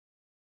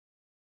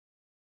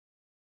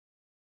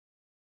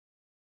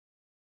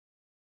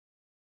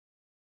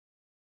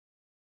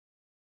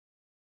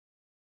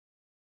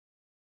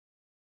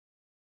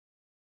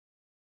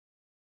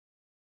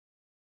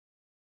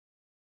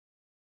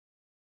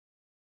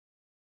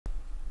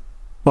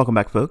Welcome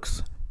back,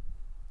 folks.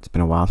 It's been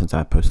a while since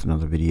I posted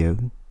another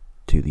video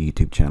to the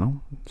YouTube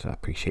channel, so I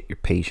appreciate your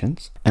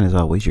patience and, as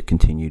always, your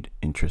continued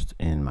interest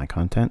in my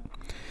content.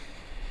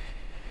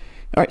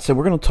 All right, so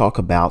we're going to talk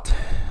about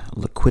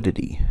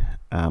liquidity.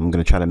 I'm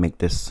going to try to make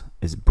this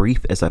as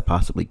brief as I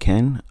possibly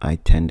can. I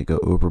tend to go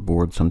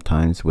overboard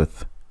sometimes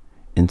with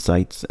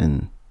insights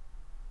and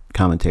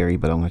commentary,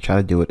 but I'm going to try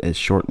to do it as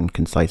short and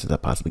concise as I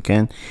possibly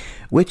can,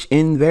 which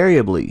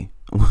invariably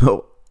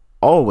will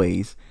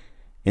always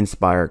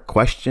inspire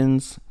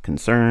questions,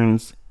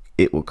 concerns.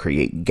 It will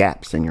create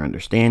gaps in your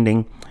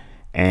understanding,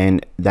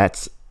 and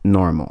that's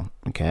normal.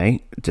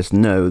 Okay, just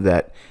know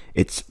that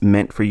it's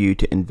meant for you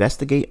to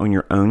investigate on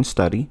your own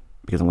study,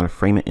 because I'm going to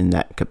frame it in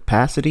that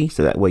capacity,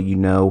 so that way you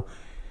know,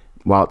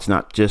 while it's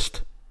not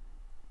just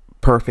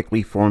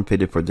perfectly form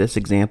fitted for this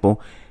example,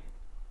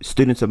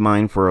 students of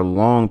mine for a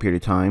long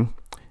period of time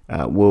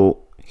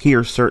will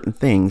hear certain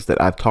things that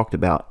I've talked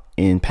about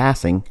in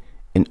passing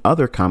in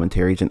other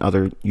commentaries and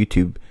other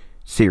YouTube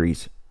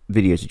series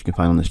videos that you can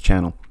find on this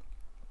channel.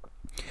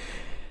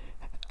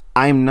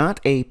 I'm not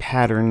a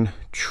pattern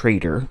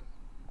trader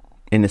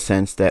in the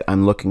sense that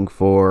I'm looking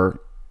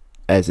for,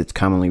 as it's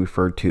commonly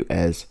referred to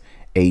as,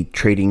 a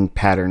trading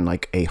pattern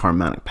like a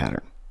harmonic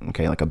pattern,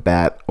 okay, like a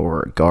bat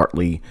or a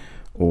Gartley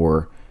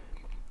or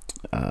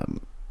a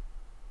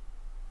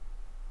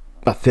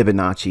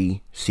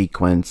Fibonacci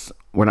sequence.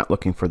 We're not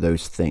looking for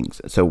those things.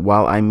 So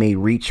while I may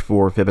reach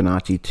for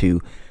Fibonacci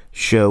to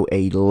show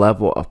a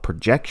level of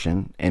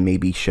projection and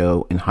maybe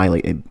show and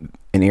highlight an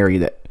area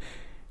that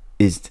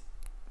is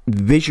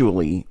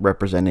visually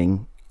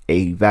representing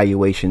a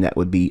valuation that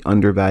would be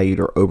undervalued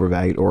or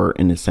overvalued, or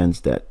in the sense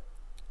that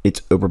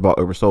it's overbought,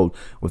 oversold,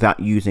 without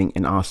using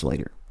an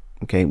oscillator.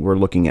 Okay, we're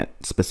looking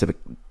at specific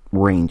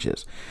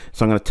ranges.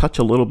 So I'm going to touch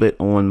a little bit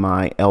on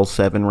my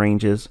L7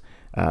 ranges.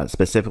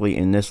 Specifically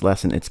in this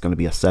lesson, it's going to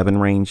be a 7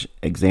 range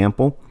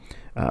example.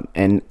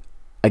 And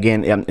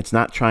again, it's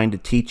not trying to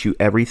teach you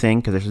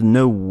everything, because there's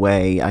no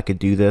way I could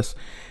do this,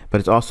 but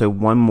it's also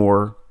one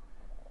more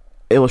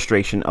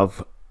illustration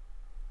of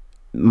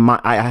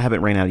I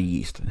haven't ran out of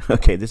yeast.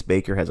 Okay, this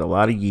baker has a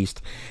lot of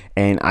yeast,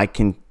 and I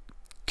can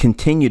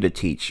continue to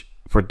teach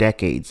for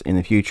decades in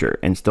the future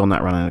and still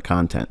not run out of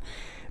content,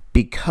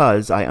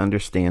 because I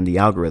understand the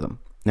algorithm.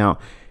 Now,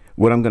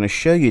 what I'm going to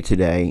show you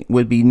today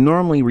would be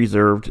normally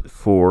reserved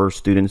for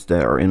students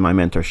that are in my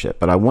mentorship,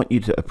 but I want you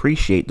to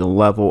appreciate the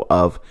level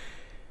of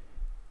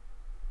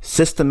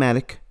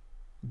systematic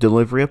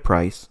delivery of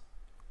price,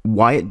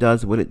 why it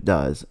does what it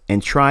does,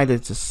 and try to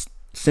just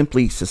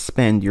simply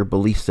suspend your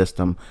belief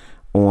system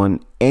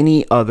on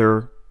any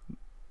other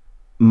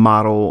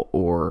model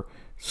or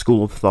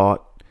school of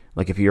thought.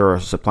 Like if you're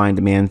a supply and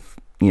demand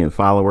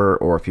follower,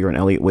 or if you're an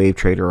Elliott wave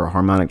trader or a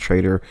harmonic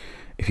trader,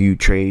 if you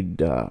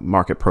trade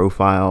market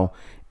profile,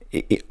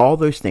 all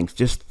those things,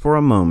 just for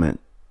a moment,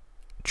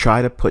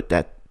 try to put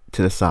that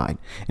to the side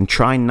and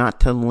try not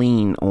to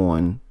lean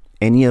on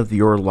any of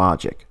your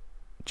logic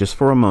just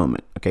for a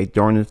moment. Okay,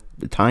 during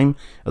the time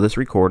of this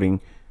recording,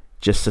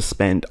 just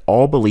suspend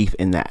all belief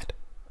in that.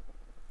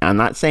 I'm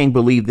not saying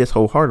believe this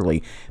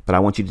wholeheartedly, but I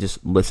want you to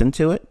just listen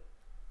to it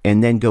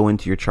and then go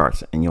into your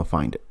charts and you'll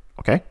find it.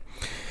 Okay,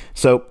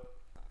 so all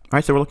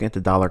right, so we're looking at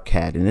the dollar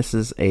CAD, and this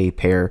is a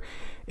pair.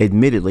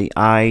 Admittedly,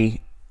 I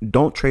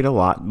don't trade a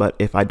lot, but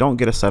if I don't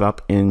get a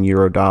setup in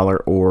euro dollar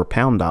or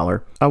pound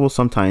dollar, I will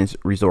sometimes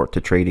resort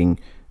to trading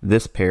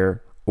this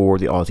pair or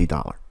the Aussie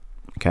dollar.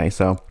 Okay,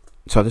 so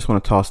I just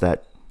want to toss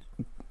that,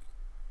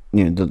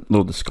 the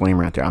little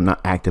disclaimer out there. I'm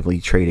not actively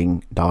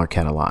trading dollar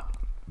CAD a lot,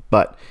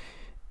 but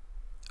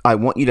I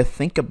want you to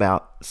think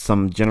about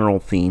some general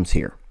themes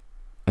here.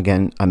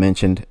 Again, I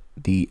mentioned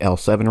the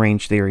L7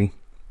 range theory,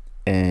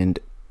 and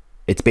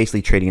it's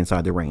basically trading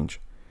inside the range.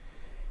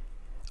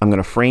 I'm going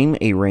to frame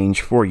a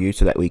range for you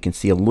so that we can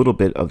see a little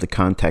bit of the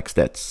context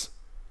that's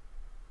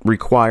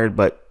required,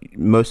 but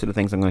most of the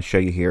things I'm going to show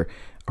you here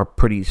are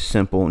pretty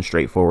simple and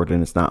straightforward,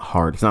 and it's not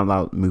hard. It's not a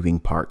lot of moving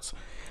parts,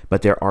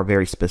 but there are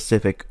very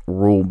specific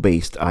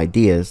rule-based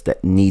ideas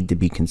that need to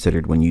be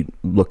considered when you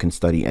look and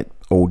study at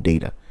old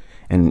data,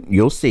 and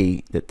you'll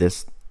see that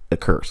this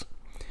occurs.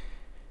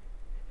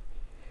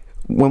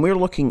 When we're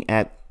looking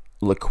at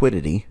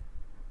liquidity,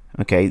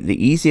 okay,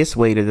 the easiest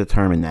way to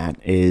determine that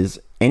is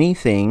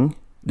anything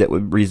that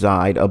would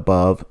reside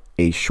above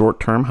a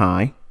short-term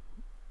high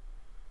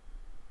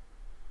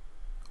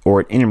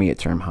or an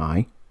intermediate-term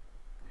high.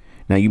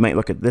 Now, you might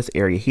look at this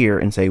area here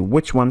and say,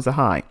 which one's the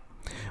high?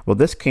 Well,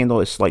 this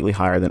candle is slightly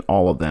higher than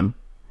all of them,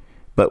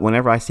 but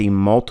whenever I see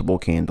multiple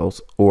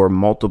candles or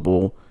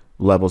multiple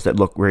levels that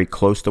look very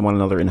close to one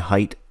another in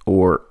height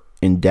or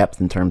in depth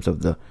in terms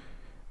of the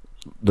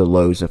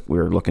lows, if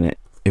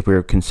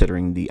we're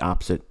considering the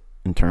opposite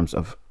in terms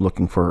of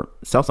looking for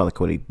sell-side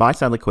liquidity,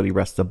 buy-side liquidity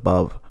rests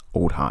above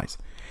old highs.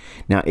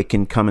 Now, it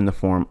can come in the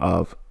form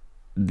of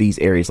these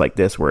areas like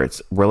this, where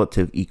it's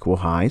relative equal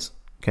highs.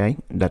 Okay,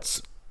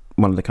 that's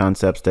one of the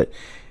concepts that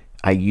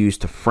I use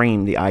to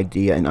frame the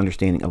idea and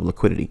understanding of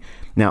liquidity.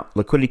 Now,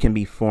 liquidity can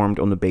be formed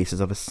on the basis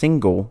of a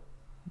single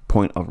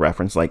point of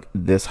reference, like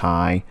this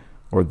high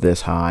or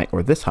this high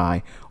or this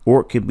high,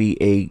 or it could be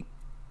a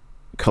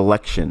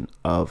collection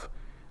of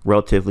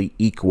relatively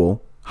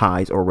equal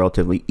highs or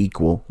relatively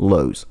equal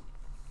lows.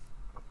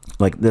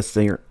 Like this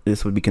here,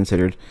 this would be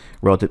considered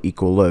relative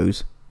equal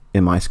lows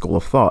in my school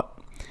of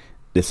thought.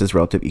 This is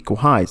relative equal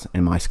highs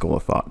in my school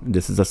of thought.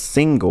 This is a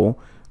single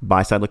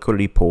buy-side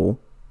liquidity pool,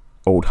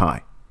 old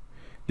high.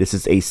 This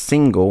is a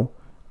single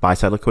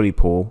buy-side liquidity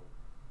pool,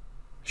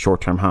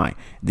 short-term high.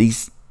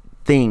 These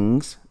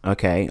things,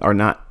 okay, are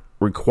not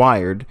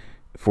required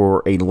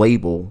for a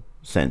label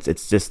sense.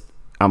 It's just,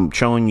 I'm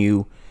showing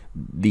you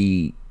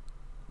the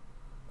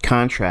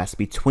contrast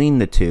between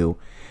the two,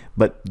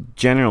 but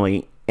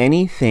generally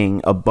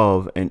anything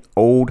above an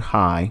old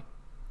high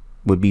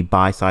would be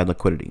buy-side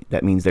liquidity.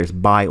 That means there's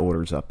buy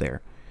orders up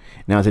there.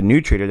 Now, as a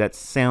new trader, that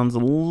sounds a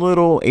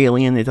little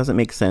alien. It doesn't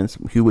make sense.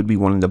 Who would be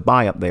wanting to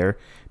buy up there?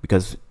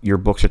 Because your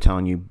books are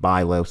telling you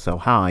buy low, sell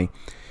high.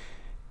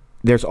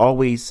 There's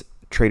always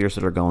traders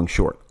that are going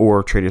short,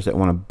 or traders that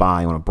want to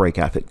buy on a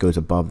breakout if it goes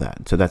above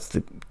that. So that's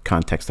the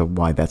context of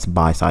why that's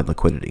buy-side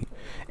liquidity.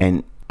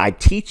 And I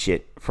teach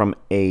it from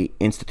a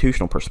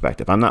institutional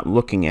perspective. I'm not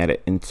looking at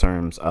it in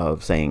terms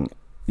of saying,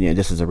 you know,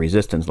 this is a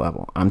resistance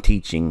level. I'm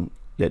teaching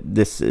that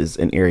this is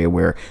an area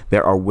where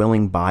there are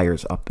willing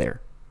buyers up there.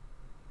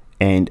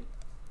 And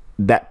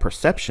that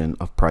perception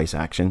of price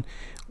action,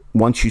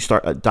 once you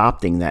start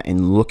adopting that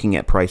and looking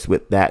at price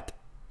with that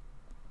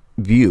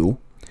view,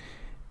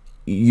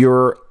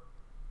 your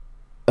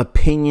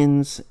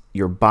opinions,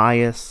 your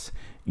bias,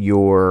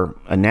 your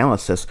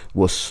analysis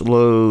will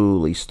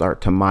slowly start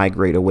to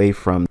migrate away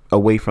from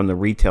the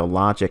retail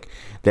logic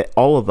that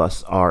all of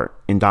us are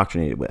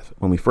indoctrinated with.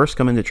 When we first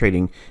come into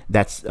trading,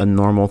 that's a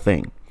normal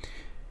thing.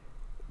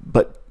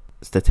 But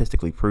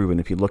statistically proven,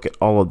 if you look at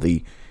all of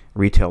the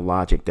retail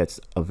logic that's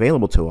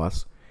available to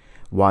us,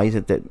 why is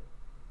it that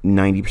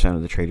 90%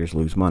 of the traders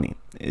lose money?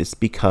 It's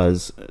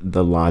because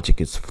the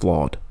logic is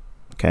flawed.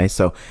 Okay,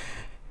 so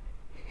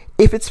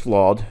if it's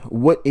flawed,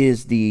 what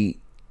is the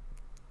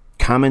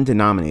common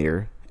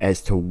denominator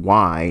as to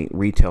why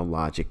retail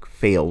logic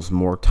fails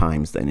more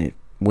times than it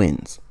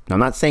wins? Now,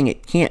 I'm not saying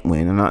it can't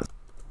win.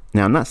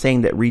 I'm not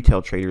saying that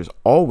retail traders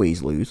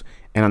always lose,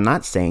 and I'm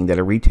not saying that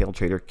a retail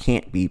trader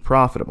can't be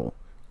profitable,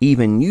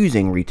 even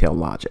using retail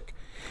logic.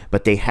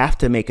 But they have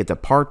to make a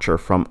departure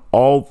from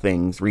all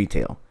things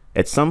retail.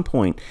 At some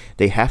point,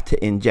 they have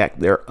to inject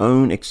their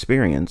own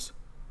experience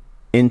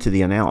into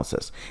the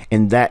analysis.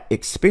 And that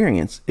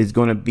experience is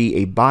going to be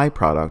a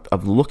byproduct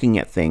of looking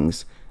at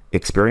things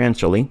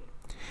experientially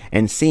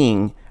and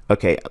seeing,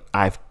 okay,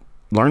 I've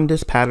learned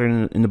this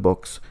pattern in the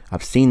books.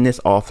 I've seen this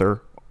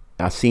author.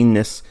 I've seen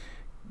this,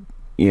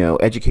 you know,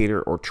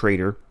 educator or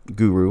trader,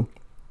 guru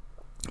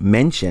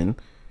mention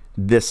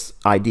this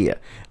idea.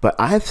 But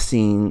I've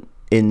seen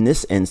in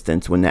this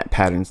instance, when that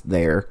pattern's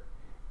there,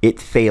 it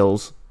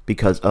fails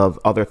because of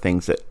other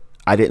things that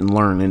I didn't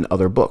learn in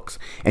other books.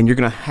 And you're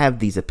going to have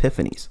these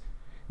epiphanies.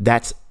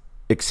 That's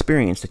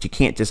experience that you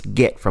can't just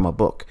get from a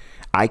book.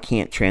 I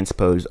can't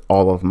transpose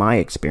all of my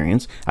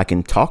experience. I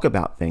can talk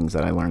about things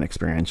that I learned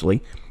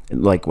experientially,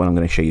 like what I'm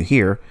going to show you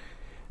here.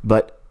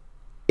 But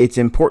it's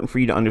important for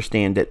you to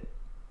understand that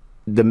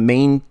the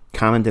main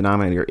common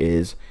denominator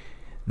is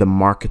the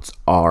markets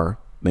are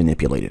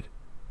manipulated.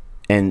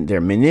 And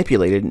they're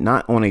manipulated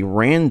not on a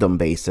random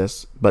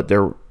basis, but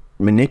they're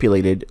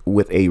manipulated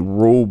with a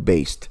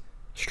rule-based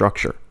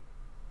structure.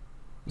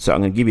 So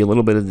I'm going to give you a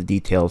little bit of the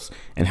details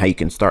and how you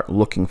can start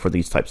looking for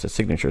these types of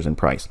signatures in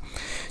price.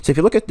 So if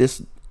you look at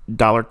this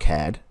dollar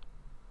CAD,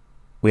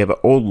 we have an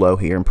old low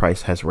here and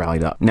price has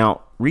rallied up.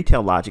 Now,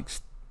 retail logic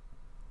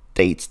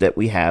states that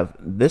we have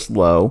this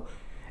low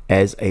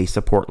as a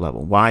support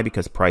level. Why?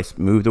 Because price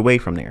moved away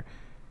from there.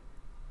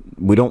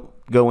 We don't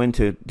go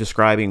into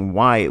describing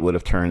why it would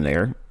have turned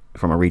there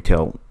from a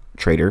retail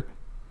trader.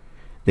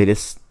 They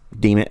just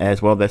deem it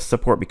as, well, that's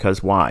support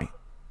because why?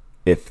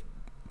 If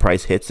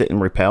price hits it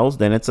and repels,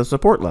 then it's a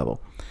support level.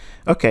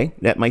 Okay,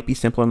 that might be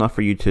simple enough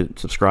for you to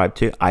subscribe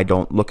to. I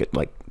don't look at it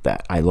like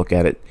that. I look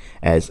at it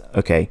as,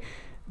 okay,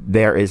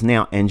 there is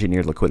now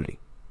engineered liquidity.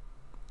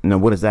 Now,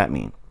 what does that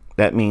mean?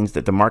 That means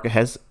that the market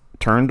has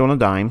turned on a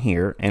dime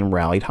here and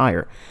rallied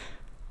higher.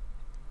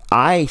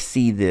 I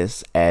see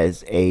this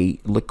as a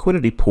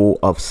liquidity pool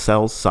of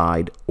sell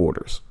side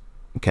orders.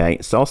 Okay,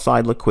 sell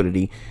side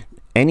liquidity.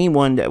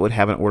 Anyone that would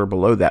have an order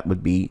below that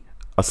would be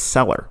a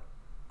seller.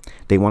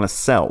 They want to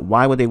sell.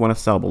 Why would they want to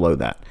sell below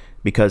that?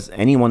 Because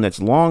anyone that's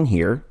long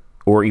here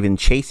or even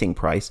chasing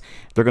price,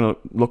 they're going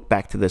to look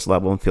back to this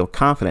level and feel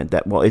confident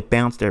that, well, it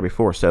bounced there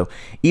before. So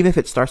even if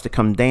it starts to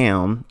come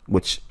down,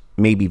 which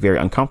may be very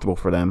uncomfortable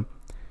for them,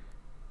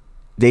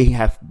 they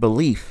have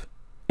belief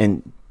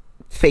and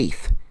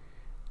faith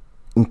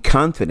and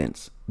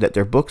confidence that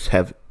their books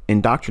have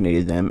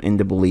indoctrinated them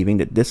into believing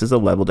that this is a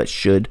level that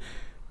should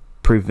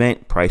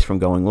prevent price from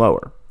going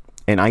lower.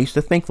 And I used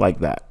to think like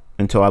that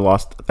until I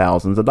lost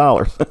thousands of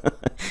dollars.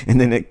 And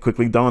then it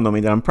quickly dawned on me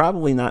that I'm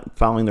probably not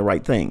following the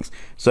right things.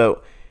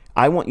 So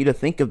I want you to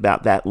think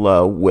about that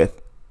low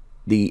with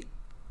the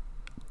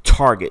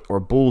target or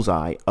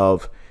bullseye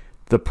of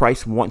the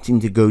price wanting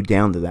to go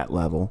down to that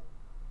level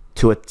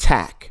to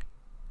attack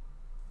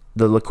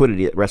the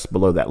liquidity that rests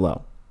below that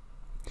low.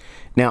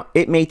 Now,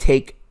 it may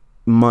take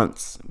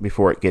months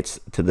before it gets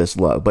to this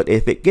low, but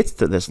if it gets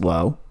to this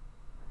low,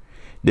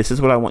 this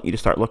is what I want you to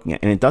start looking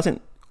at. And it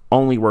doesn't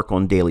only work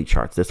on daily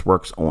charts. This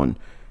works on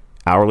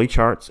hourly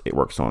charts. It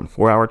works on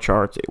 4-hour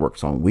charts. It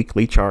works on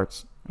weekly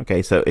charts.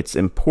 Okay, so it's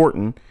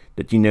important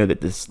that you know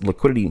that this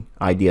liquidity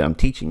idea I'm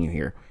teaching you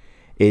here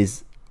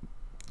is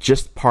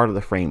just part of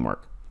the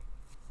framework.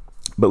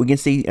 But we can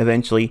see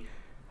eventually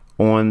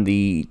on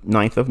the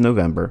 9th of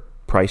November,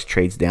 price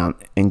trades down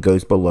and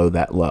goes below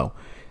that low.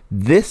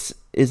 This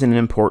is an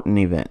important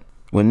event.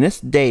 When this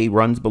day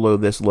runs below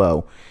this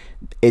low,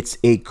 it's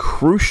a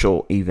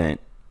crucial event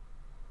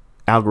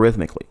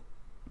algorithmically,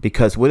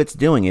 because what it's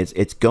doing is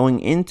it's going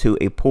into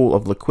a pool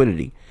of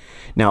liquidity.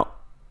 Now,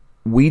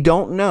 we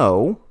don't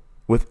know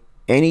with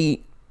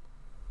any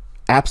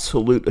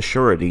absolute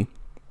assurity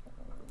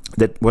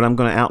that what I'm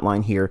going to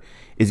outline here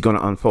is going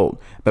to unfold,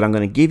 but I'm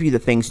going to give you the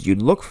things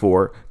you'd look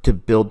for to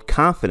build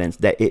confidence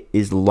that it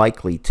is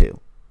likely to.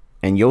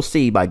 And you'll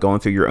see by going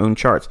through your own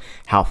charts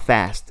how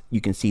fast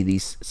you can see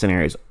these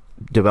scenarios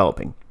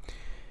developing.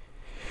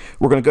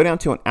 We're going to go down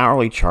to an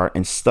hourly chart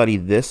and study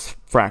this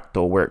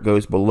fractal where it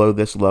goes below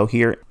this low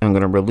here. I'm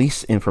going to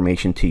release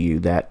information to you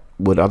that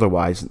would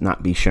otherwise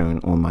not be shown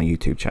on my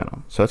YouTube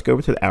channel. So let's go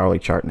over to the hourly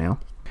chart now.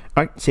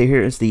 All right, so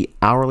here is the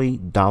hourly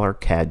dollar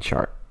CAD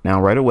chart. Now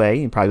right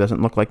away, it probably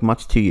doesn't look like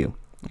much to you,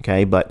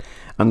 okay? But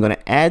I'm going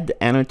to add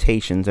the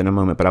annotations in a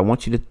moment, but I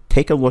want you to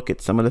take a look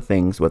at some of the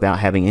things without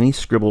having any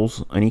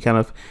scribbles, any kind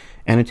of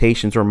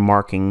annotations or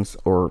markings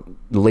or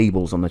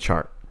labels on the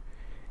chart.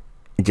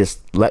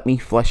 Just let me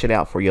flesh it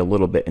out for you a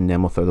little bit, and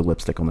then we'll throw the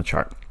lipstick on the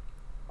chart.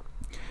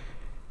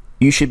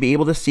 You should be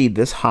able to see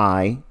this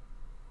high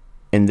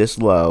and this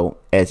low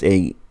as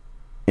a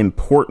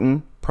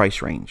important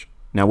price range.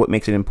 Now, what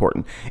makes it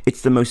important?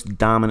 It's the most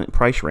dominant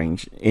price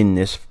range in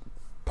this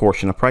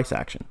portion of price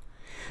action.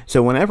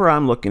 So whenever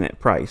I'm looking at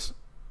price,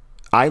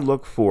 I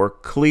look for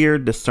clear,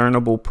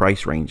 discernible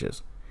price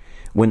ranges.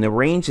 When the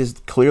range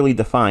is clearly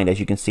defined, as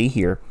you can see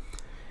here,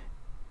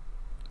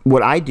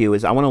 what I do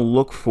is I want to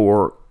look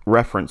for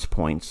reference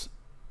points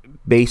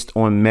based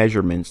on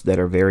measurements that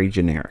are very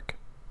generic.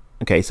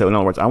 Okay, so in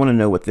other words, I want to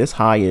know what this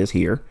high is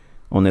here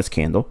on this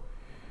candle,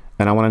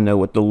 and I want to know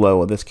what the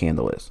low of this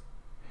candle is.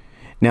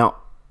 Now,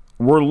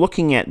 we're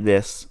looking at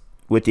this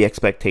with the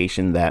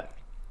expectation that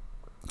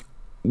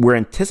we're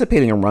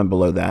anticipating a run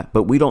below that,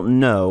 but we don't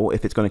know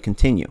if it's going to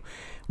continue.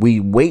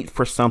 We wait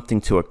for something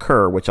to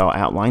occur, which I'll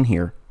outline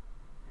here,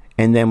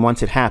 and then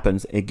once it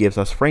happens, it gives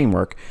us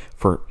framework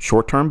for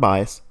short-term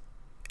bias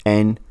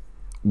and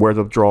where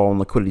the withdrawal and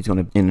liquidity is going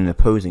to be in an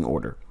opposing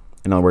order.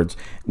 In other words,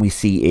 we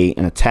see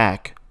an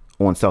attack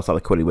on sell-side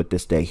liquidity with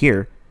this day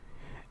here.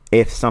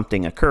 If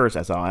something occurs,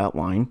 as I'll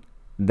outline,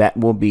 that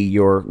will be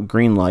your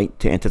green light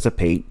to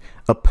anticipate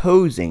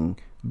opposing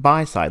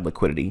buy-side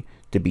liquidity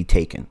to be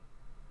taken.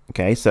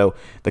 Okay, so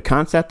the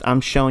concept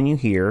I'm showing you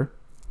here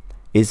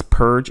is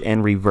purge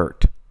and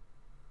revert.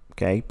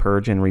 Okay,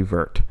 purge and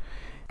revert.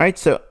 All right,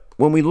 so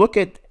when we look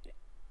at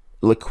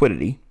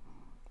liquidity,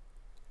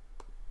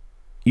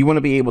 you want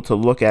to be able to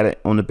look at it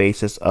on the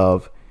basis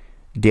of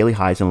daily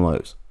highs and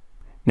lows.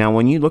 Now,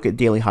 when you look at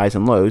daily highs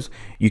and lows,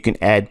 you can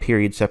add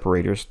period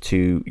separators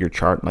to your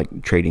chart, like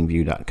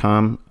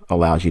tradingview.com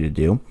allows you to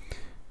do.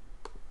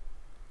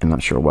 I'm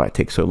not sure why it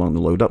takes so long to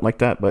load up like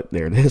that, but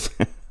there it is.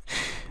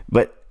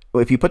 But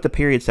if you put the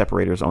period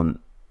separators on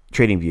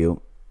TradingView,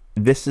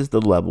 this is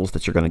the levels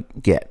that you're going to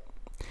get.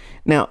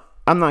 Now,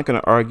 I'm not going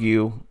to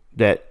argue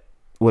that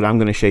what I'm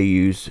going to show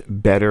you is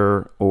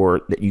better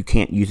or that you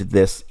can't use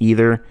this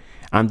either.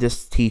 I'm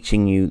just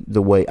teaching you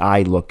the way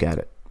I look at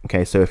it.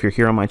 Okay, so if you're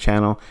here on my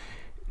channel,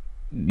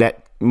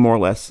 that more or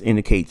less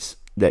indicates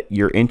that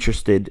you're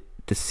interested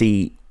to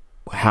see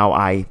how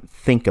I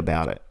think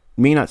about it.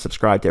 You may not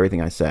subscribe to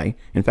everything I say.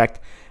 In fact,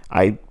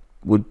 I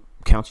would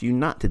counsel you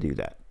not to do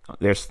that.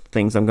 There's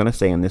things I'm going to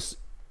say in this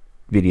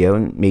video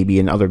and maybe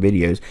in other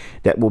videos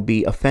that will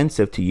be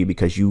offensive to you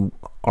because you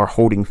are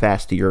holding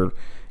fast to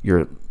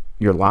your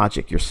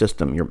logic, your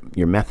system,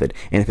 your method.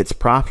 And if it's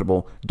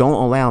profitable, don't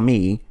allow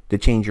me to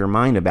change your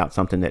mind about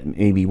something that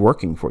may be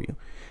working for you.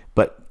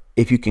 But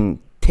if you can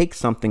take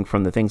something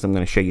from the things I'm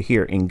going to show you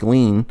here and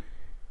glean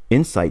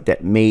insight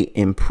that may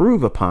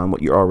improve upon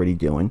what you're already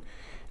doing,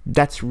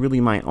 that's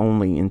really my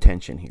only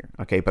intention here.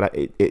 Okay, but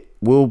it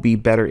will be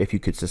better if you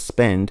could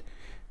suspend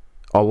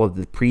all of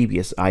the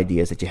previous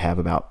ideas that you have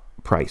about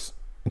price,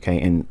 okay,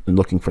 and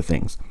looking for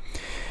things.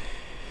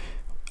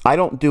 I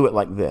don't do it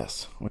like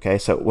this, okay?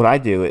 So what I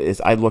do is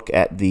I look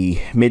at the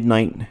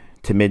midnight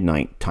to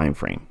midnight time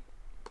frame,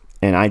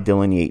 and I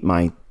delineate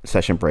my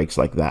session breaks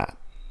like that.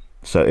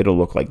 So it'll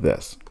look like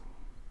this.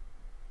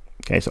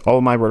 Okay, so all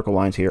of my vertical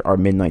lines here are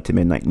midnight to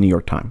midnight New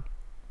York time.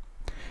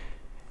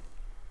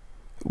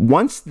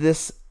 Once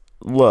this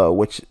low,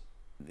 which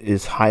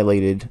is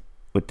highlighted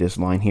with this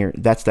line here,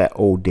 that's that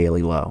old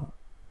daily low.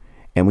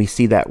 And we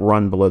see that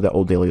run below that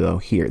old daily low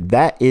here.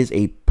 That is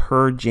a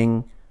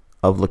purging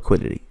of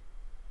liquidity.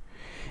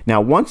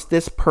 Now, once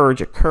this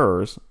purge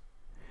occurs,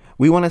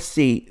 we want to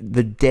see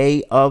the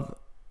day of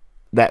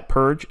that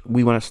purge.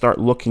 We want to start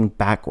looking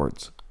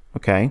backwards.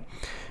 Okay.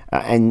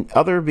 And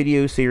other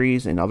video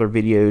series and other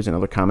videos and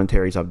other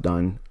commentaries I've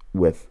done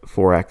with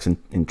Forex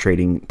and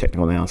trading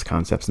technical analysis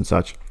concepts and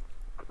such,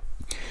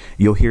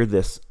 you'll hear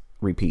this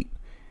repeat.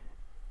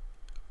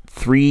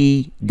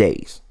 3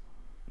 days.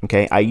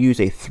 Okay. I use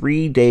a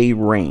 3-day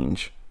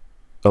range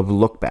of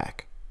look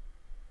back.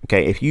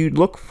 Okay. If you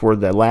look for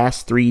the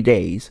last 3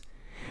 days,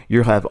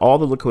 you'll have all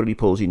the liquidity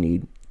pools you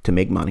need to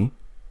make money.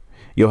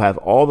 You'll have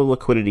all the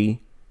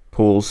liquidity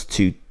pools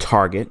to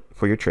target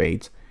for your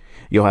trades.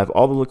 You'll have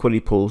all the liquidity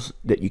pools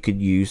that you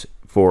could use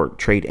for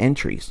trade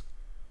entries.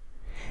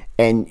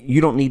 And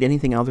you don't need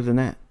anything other than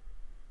that.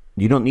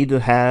 You don't need to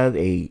have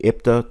a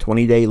IPTA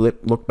 20-day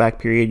look back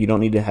period. You don't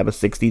need to have a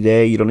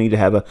 60-day. You don't need to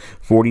have a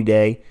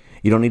 40-day.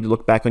 You don't need to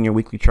look back on your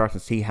weekly charts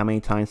and see how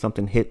many times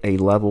something hit a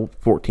level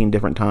 14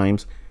 different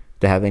times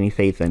to have any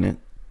faith in it.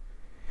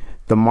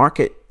 The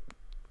market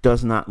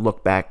does not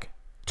look back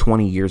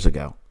 20 years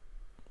ago.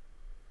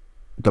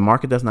 The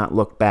market does not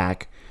look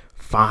back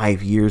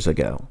 5 years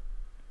ago.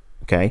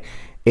 Okay,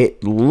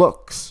 it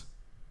looks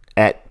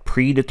at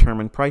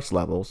predetermined price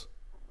levels,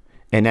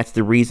 and that's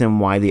the reason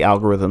why the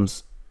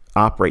algorithms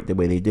operate the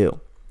way they do.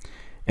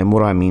 And what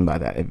do I mean by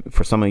that?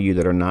 For some of you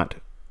that are not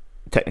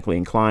technically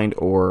inclined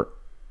or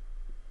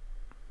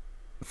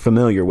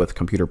familiar with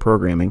computer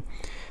programming,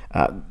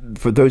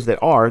 for those that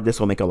are, this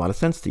will make a lot of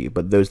sense to you.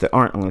 But those that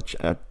aren't, I'm going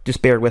to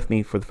just bear with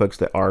me. For the folks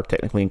that are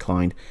technically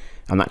inclined,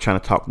 I'm not trying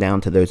to talk down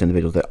to those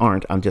individuals that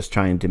aren't. I'm just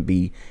trying to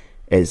be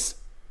as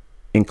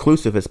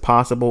inclusive as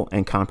possible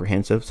and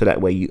comprehensive, so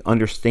that way you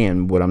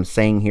understand what I'm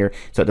saying here,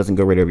 so it doesn't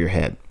go right over your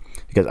head.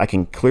 Because I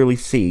can clearly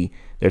see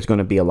there's going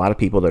to be a lot of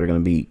people that are going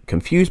to be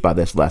confused by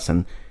this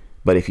lesson,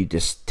 but if you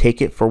just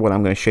take it for what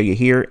I'm going to show you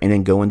here and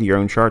then go into your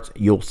own charts,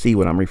 you'll see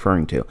what I'm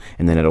referring to,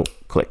 and then it'll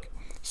click.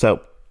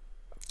 So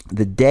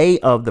the day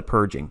of the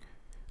purging,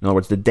 in other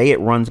words, the day it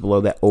runs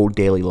below that old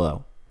daily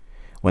low,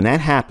 when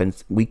that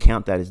happens, we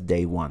count that as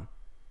day one.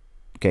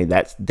 Okay,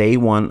 that's day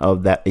one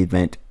of that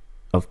event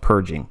of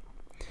purging.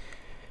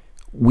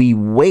 We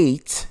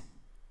wait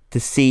to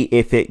see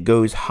if it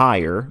goes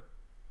higher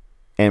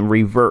and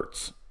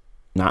reverts,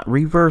 not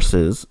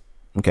reverses.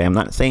 Okay, I'm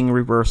not saying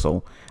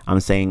reversal, I'm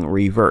saying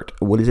revert.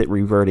 What is it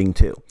reverting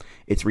to?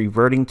 It's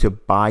reverting to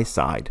buy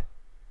side.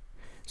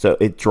 So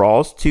it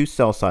draws to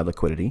sell side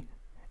liquidity,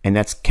 and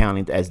that's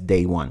counted as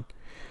day one.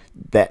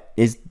 That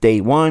is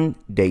day one,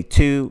 day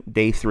two,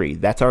 day three.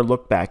 That's our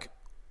look back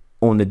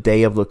on the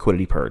day of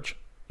liquidity purge.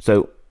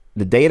 So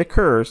the day it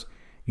occurs,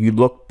 you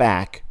look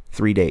back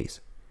 3 days.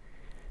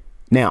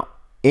 Now,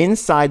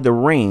 inside the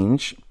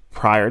range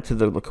prior to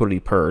the liquidity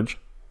purge,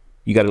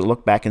 you got to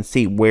look back and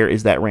see where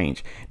is that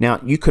range. Now,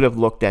 you could have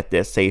looked at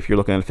this, say if you're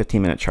looking at a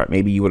 15-minute chart,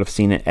 maybe you would have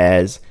seen it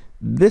as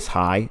this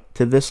high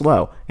to this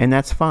low, and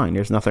that's fine.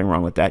 There's nothing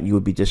wrong with that. You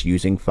would be just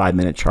using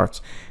 5-minute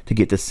charts to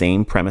get the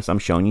same premise I'm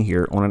showing you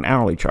here on an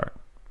hourly chart.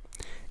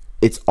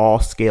 It's all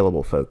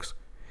scalable, folks.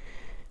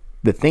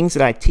 The things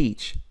that I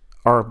teach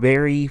are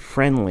very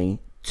friendly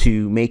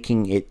to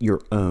making it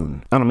your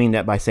own. I don't mean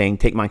that by saying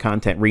take my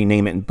content,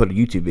 rename it, and put a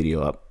YouTube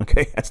video up.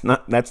 Okay, that's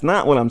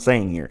not what I'm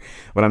saying here.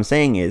 What I'm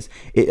saying is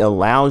it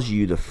allows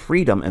you the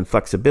freedom and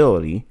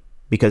flexibility,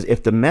 because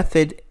if the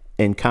method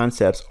and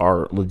concepts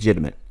are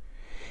legitimate,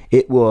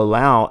 it will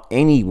allow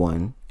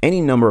anyone, any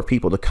number of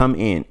people to come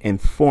in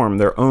and form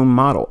their own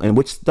model, and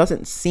which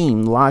doesn't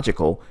seem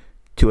logical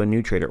to a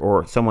new trader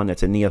or someone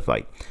that's a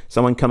neophyte.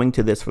 Someone coming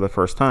to this for the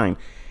first time,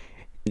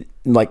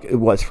 like it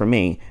was for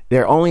me,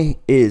 there only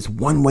is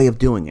one way of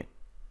doing it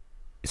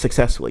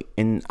successfully.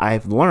 And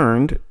I've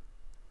learned,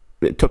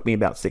 it took me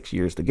about 6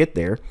 years to get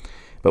there,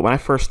 but when I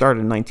first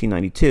started in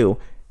 1992,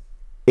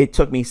 it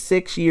took me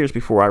 6 years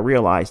before I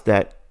realized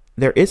that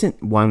there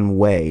isn't one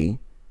way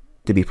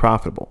to be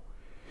profitable.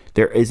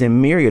 There is a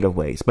myriad of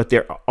ways, but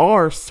there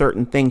are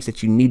certain things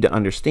that you need to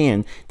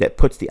understand that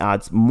puts the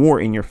odds more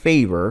in your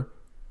favor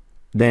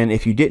than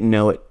if you didn't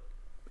know it,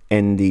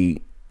 and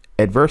the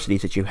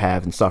adversities that you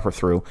have and suffer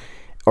through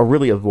are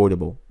really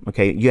avoidable.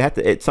 Okay, you have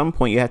to, at some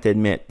point, you have to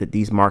admit that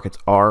these markets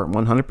are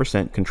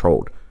 100%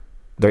 controlled.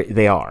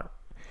 They are.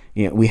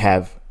 You know, we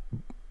have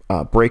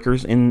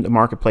breakers in the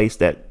marketplace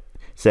that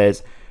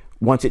says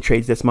once it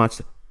trades this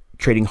much,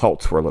 trading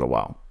halts for a little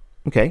while.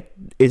 Okay,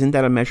 isn't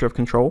that a measure of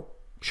control?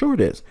 Sure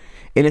it is.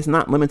 And it's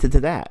not limited to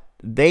that.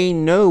 They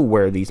know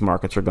where these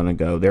markets are going to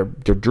go. They're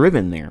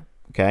driven there.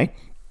 Okay,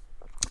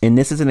 and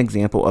this is an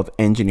example of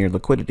engineered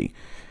liquidity.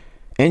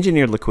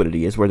 Engineered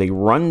liquidity is where they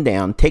run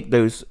down, take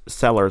those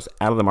sellers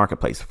out of the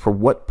marketplace. For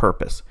what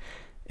purpose?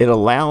 It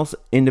allows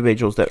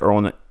individuals that are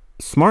on the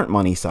smart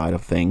money side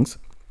of things,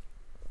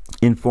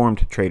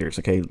 informed traders,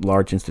 okay,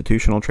 large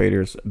institutional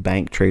traders,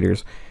 bank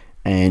traders,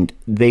 and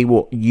they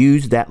will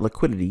use that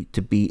liquidity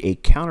to be a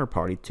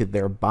counterparty to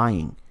their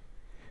buying.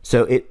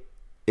 So it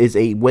is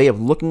a way of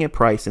looking at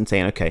price and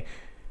saying, okay,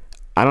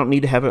 I don't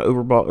need to have an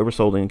overbought,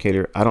 oversold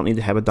indicator. I don't need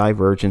to have a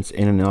divergence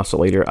in an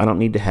oscillator. I don't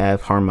need to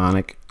have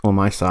harmonic on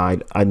my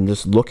side. I'm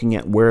just looking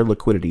at where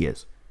liquidity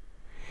is.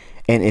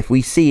 And if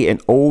we see an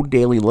old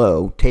daily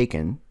low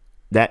taken,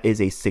 that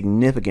is a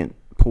significant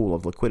pool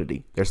of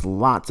liquidity. There's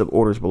lots of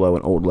orders below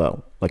an old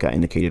low, like I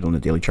indicated on the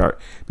daily chart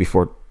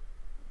before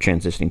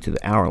transitioning to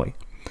the hourly.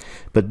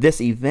 But this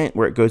event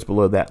where it goes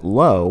below that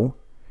low,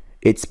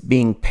 it's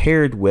being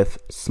paired with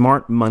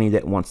smart money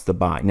that wants to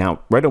buy.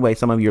 Now, right away,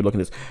 some of you are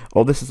looking at this,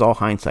 oh, this is all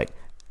hindsight.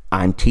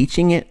 I'm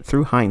teaching it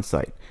through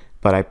hindsight,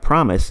 but I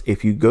promise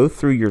if you go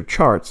through your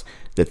charts,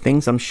 the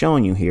things I'm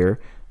showing you here,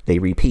 they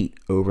repeat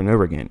over and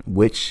over again,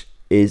 which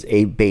is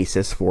a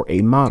basis for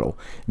a model.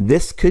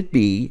 This could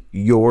be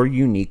your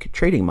unique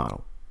trading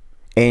model,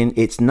 and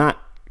it's not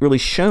really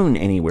shown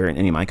anywhere in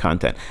any of my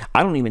content.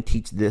 I don't even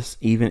teach this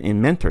even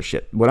in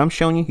mentorship. What I'm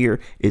showing you here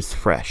is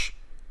fresh,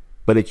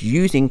 but it's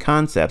using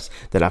concepts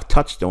that I've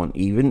touched on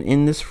even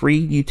in this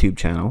free YouTube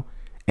channel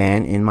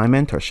and in my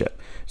mentorship.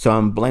 So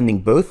I'm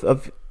blending both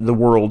of the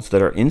worlds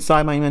that are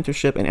inside my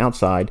mentorship and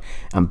outside.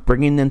 I'm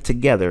bringing them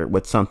together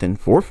with something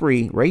for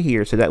free right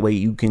here, so that way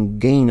you can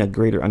gain a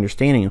greater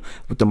understanding of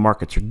what the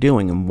markets are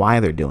doing and why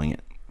they're doing it.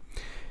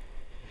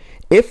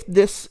 If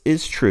this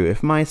is true,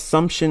 if my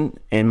assumption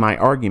and my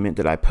argument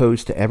that I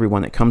pose to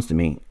everyone that comes to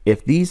me,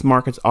 if these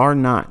markets are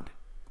not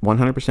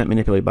 100%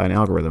 manipulated by an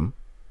algorithm,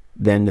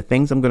 then the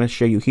things I'm going to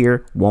show you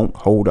here won't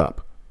hold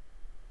up.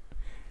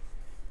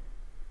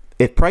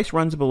 If price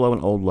runs below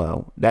an old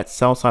low, that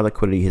sell side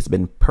liquidity has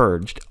been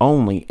purged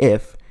only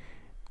if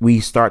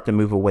we start to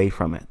move away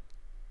from it.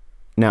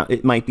 Now,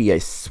 it might be a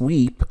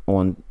sweep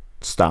on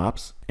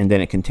stops and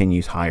then it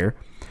continues higher,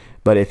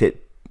 but if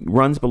it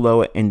runs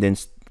below it and then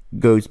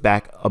goes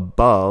back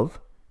above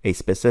a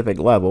specific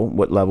level,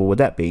 what level would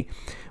that be?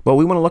 Well,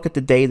 we want to look at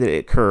the day that it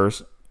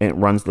occurs and it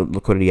runs the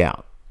liquidity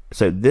out.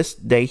 So this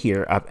day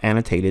here, I've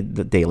annotated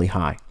the daily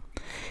high.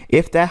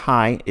 If that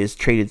high is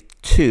traded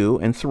to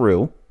and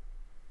through,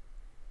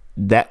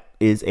 that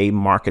is a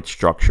market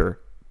structure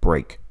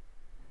break.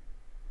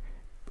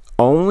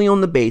 Only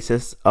on the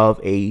basis of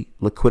a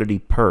liquidity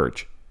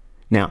purge.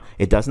 Now,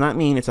 it does not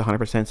mean it's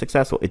 100%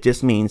 successful. It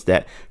just means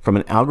that from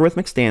an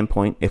algorithmic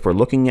standpoint, if we're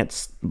looking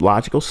at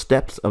logical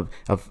steps of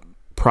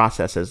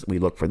processes, we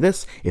look for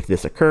this. If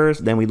this occurs,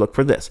 then we look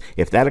for this.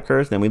 If that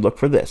occurs, then we look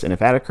for this. And if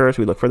that occurs,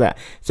 we look for that.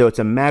 So it's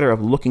a matter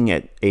of looking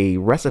at a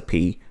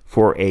recipe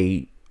for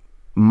a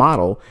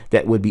model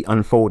that would be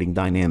unfolding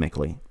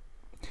dynamically.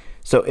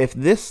 So if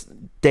this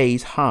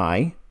day's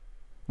high,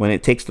 when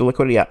it takes the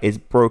liquidity out, is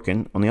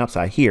broken on the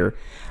upside here,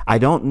 I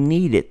don't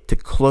need it to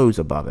close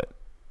above it.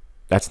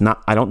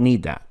 I don't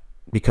need that,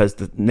 because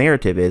the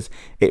narrative is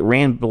it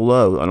ran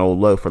below an old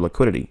low for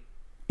liquidity.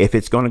 If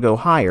it's going to go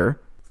higher,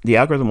 the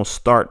algorithm will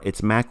start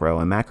its macro,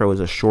 and macro is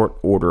a short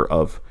order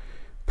of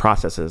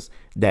processes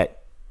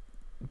that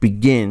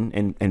begin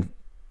and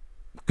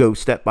go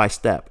step by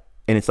step.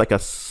 And it's like a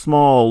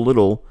small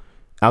little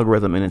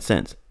algorithm in a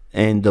sense.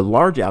 And the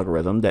large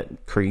algorithm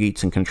that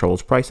creates and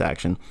controls price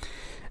action,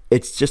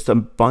 it's just a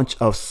bunch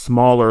of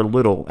smaller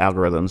little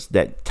algorithms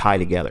that tie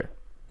together.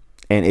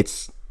 And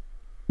it's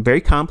very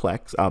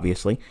complex,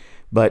 obviously,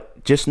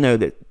 but just know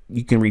that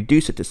you can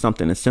reduce it to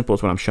something as simple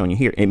as what I'm showing you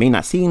here. It may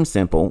not seem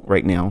simple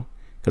right now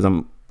because I'm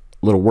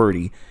a little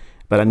wordy,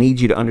 but I need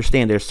you to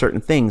understand there's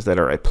certain things that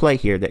are at play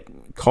here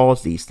that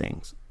cause these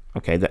things,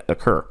 okay, that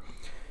occur.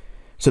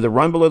 So the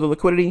run below the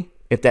liquidity,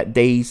 if that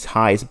day's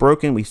high is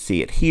broken, we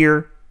see it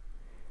here.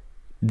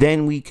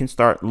 Then we can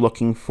start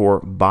looking for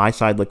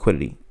buy-side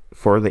liquidity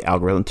for the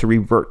algorithm to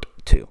revert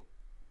to.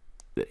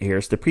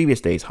 Here's the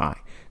previous day's high.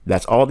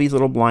 That's all these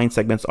little blind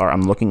segments are.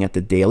 I'm looking at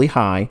the daily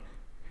high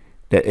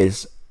that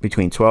is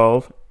between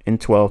 12 and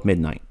 12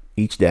 midnight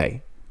each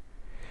day.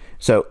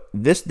 So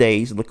this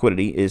day's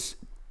liquidity is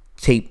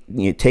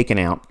taken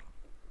out,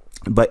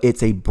 but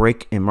it's a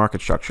break in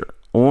market structure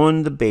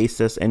on the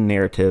basis and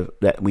narrative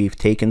that we've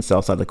taken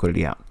sell-side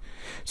liquidity out.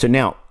 So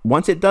now,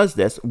 once it does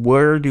this,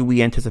 where do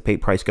we anticipate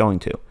price going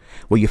to?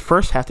 Well, you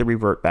first have to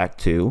revert back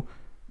to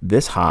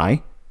this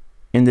high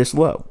and this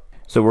low.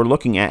 So we're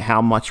looking at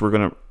how much we're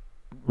going to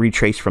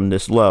retrace from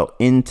this low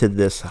into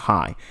this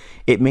high.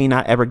 It may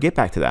not ever get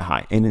back to that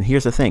high. And then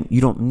here's the thing.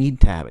 You don't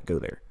need to have it go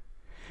there.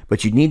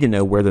 But you need to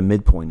know where the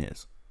midpoint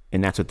is.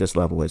 And that's what this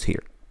level is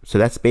here. So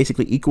that's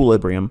basically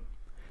equilibrium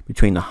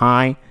between the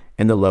high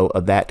and the low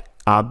of that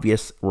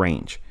obvious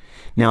range.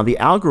 Now, the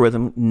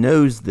algorithm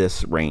knows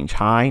this range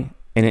high,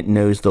 and it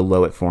knows the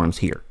low it forms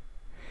here.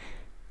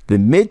 The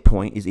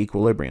midpoint is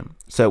equilibrium.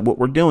 So what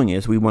we're doing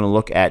is we want to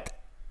look at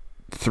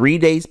 3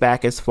 days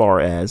back as far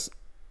as,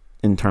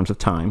 in terms of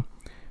time,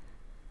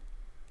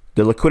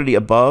 the liquidity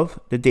above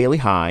the daily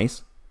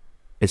highs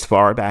as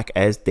far back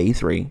as day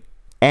 3,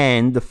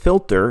 and the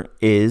filter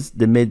is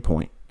the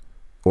midpoint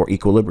or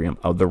equilibrium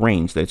of the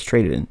range that it's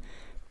traded in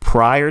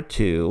prior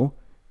to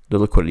the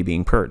liquidity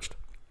being purged.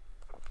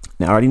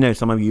 Now, I already know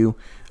some of you,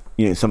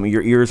 some of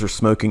your ears are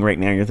smoking right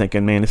now. You're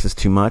thinking, man, this is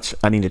too much.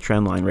 I need a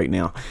trend line right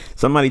now.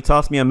 Somebody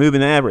tossed me a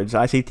moving average.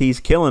 ICT's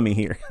killing me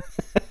here.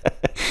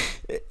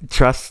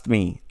 Trust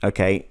me,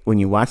 okay? When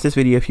you watch this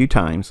video a few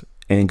times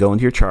and go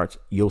into your charts,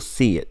 you'll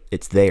see it.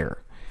 It's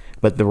there.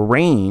 But the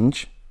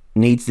range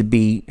needs to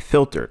be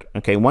filtered,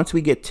 okay? Once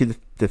we get to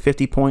the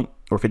 50 point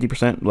or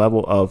 50%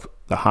 level of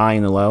the high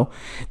and the low,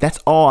 that's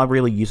all I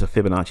really use a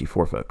Fibonacci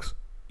for, folks.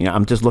 You know,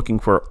 I'm just looking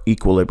for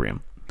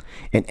equilibrium.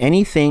 And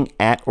anything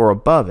at or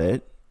above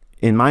it,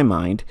 in my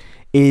mind,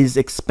 is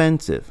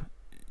expensive.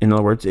 In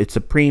other words, it's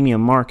a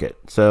premium market.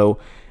 So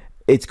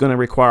it's going to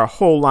require a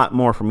whole lot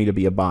more for me to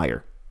be a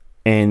buyer.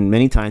 And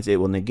many times it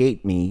will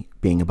negate me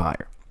being a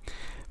buyer.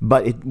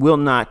 But it will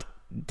not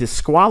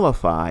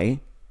disqualify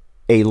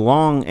a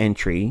long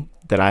entry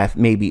that I have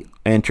maybe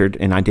entered,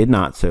 and I did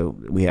not, so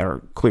we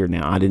are clear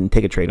now. I didn't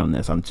take a trade on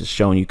this. I'm just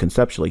showing you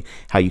conceptually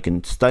how you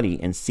can study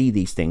and see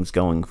these things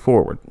going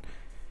forward.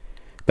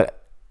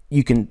 But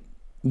you can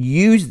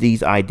use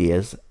these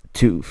ideas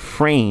to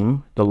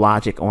frame the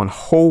logic on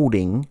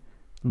holding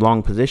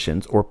long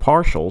positions or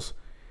partials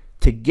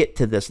to get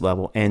to this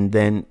level, and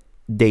then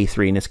day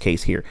 3 in this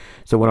case here.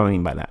 So what do I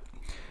mean by that?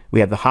 We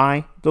have the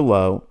high, the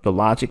low, the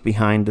logic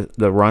behind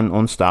the run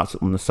on stops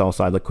on the sell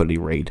side liquidity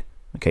raid.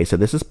 Okay, so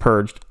this is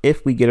purged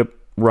if we get a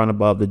run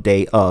above the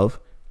day of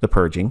the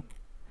purging.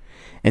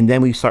 And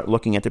then we start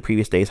looking at the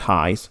previous day's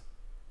highs,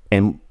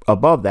 and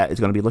above that is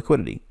going to be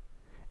liquidity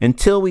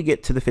until we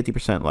get to the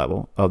 50%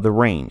 level of the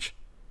range.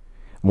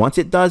 Once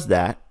it does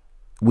that,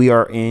 we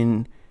are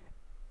in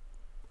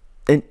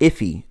an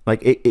iffy,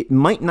 like it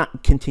might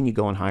not continue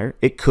going higher.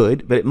 It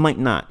could, but it might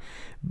not.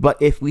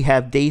 But if we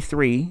have day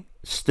 3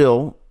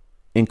 still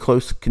in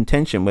close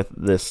contention with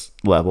this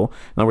level,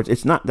 in other words,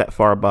 it's not that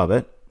far above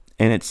it,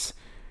 and it's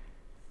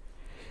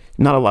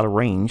not a lot of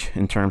range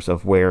in terms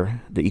of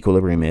where the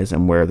equilibrium is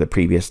and where the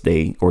previous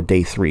day or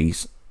day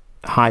 3's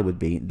high would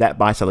be, that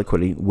buy side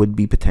liquidity would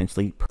be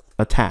potentially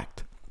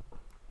attacked.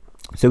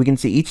 So we can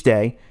see each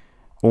day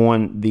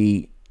on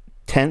the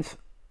 10th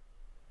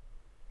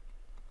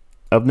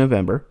of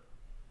November,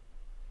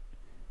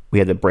 we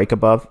had the break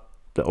above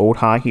the old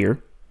high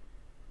here.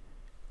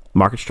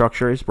 Market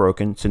structure is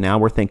broken, so now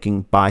we're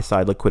thinking buy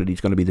side liquidity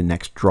is going to be the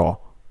next draw.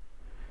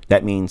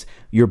 That means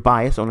your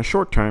bias on a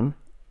short term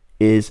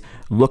is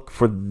look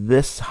for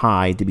this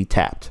high to be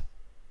tapped,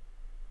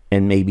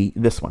 and maybe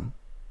this one.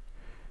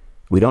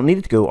 We don't need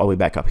it to go all the way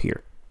back up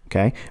here.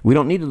 Okay, we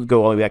don't need it to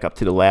go all the way back up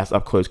to the last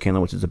up close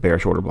candle, which is a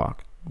bearish order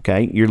block.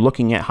 Okay, you're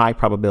looking at high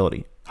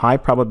probability. High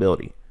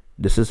probability.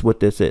 This is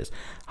what this is.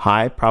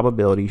 High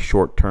probability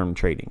short-term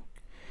trading.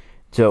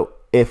 So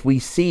if we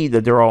see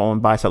that they're all on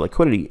buy-side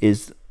liquidity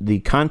is the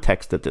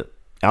context that the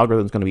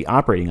algorithm is going to be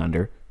operating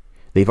under,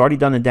 they've already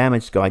done the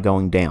damage by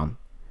going down.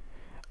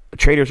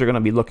 Traders are going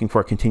to be looking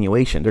for a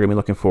continuation. They're going to be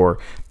looking for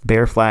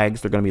bear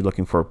flags. They're going to be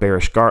looking for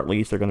bearish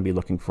Gartleys. They're going to be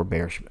looking for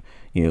bearish,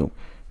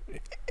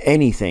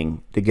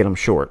 anything to get them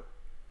short.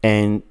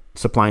 And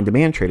supply and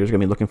demand traders are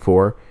going to be looking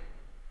for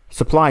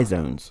supply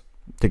zones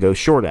to go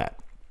short at.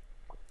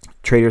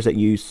 Traders that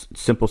use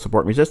simple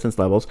support and resistance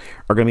levels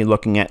are going to be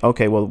looking at,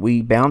 okay, well,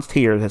 we bounced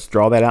here. Let's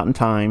draw that out in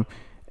time,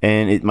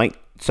 and it might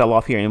sell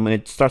off here. And when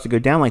it starts to go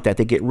down like that,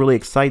 they get really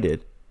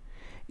excited.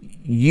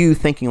 You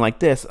thinking like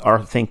this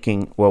are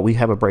thinking, well, we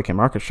have a break in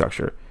market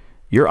structure.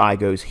 Your eye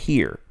goes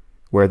here,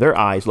 where their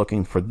eye is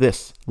looking for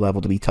this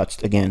level to be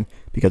touched again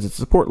because it's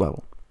a support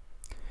level.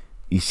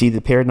 You see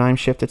the paradigm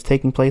shift that's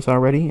taking place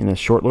already in a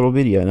short little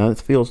video. Now, it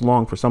feels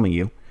long for some of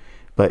you,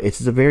 but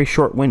it's a very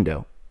short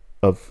window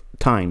of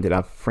time that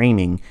I'm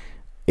framing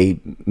a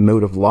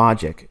mode of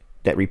logic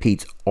that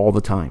repeats all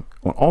the time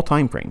on all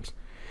time frames.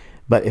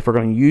 But if we're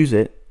going to use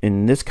it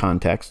in this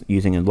context,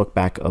 using a look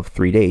back of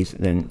 3 days,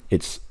 then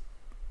it's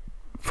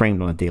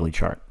framed on a daily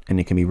chart, and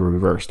it can be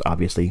reversed,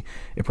 obviously,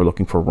 if we're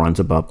looking for runs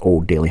above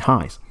old daily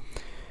highs.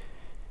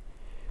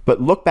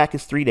 But look back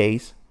is 3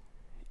 days.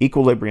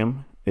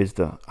 Equilibrium is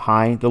the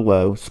high, the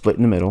low, split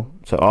in the middle.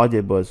 So all I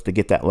did was to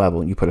get that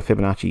level, you put a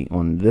Fibonacci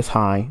on this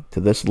high to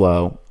this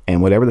low,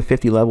 and whatever the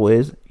 50 level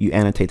is, you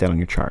annotate that on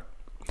your chart.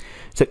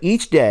 So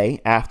each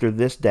day after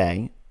this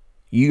day,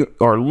 you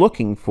are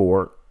looking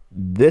for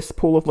this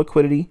pool of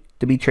liquidity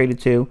to be traded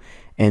to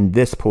and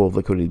this pool of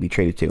liquidity to be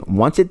traded to.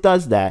 Once it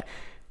does that,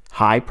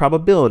 high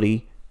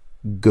probability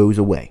goes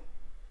away.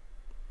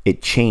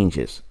 It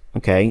changes.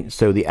 Okay,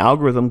 so the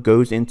algorithm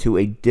goes into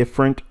a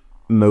different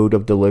mode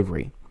of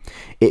delivery.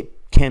 It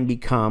can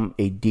become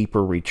a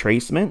deeper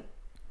retracement,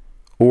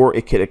 or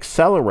it could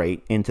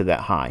accelerate into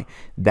that high.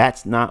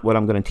 That's not what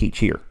I'm going to teach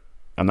here.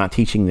 I'm not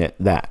teaching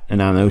that.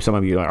 And I know some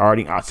of you are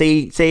already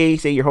say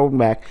you're holding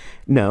back.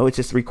 No, it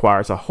just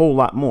requires a whole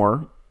lot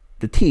more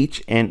to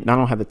teach, and I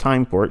don't have the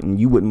time for it, and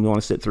you wouldn't want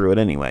to sit through it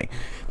anyway.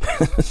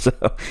 So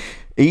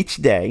each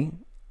day,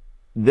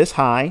 this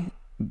high,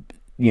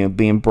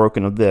 being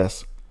broken of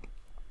this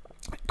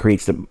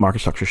creates the market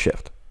structure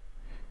shift.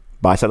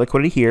 Buy side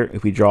liquidity here.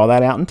 If we draw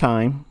that out in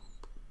time,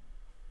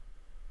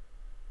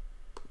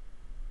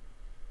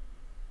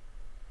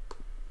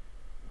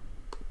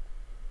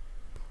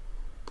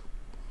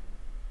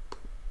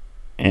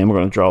 and we're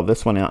going to draw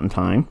this one out in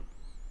time.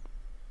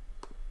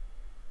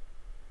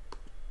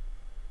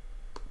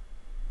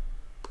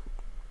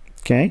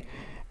 Okay,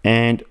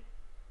 and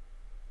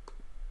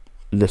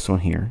this one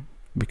here,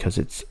 because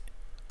it's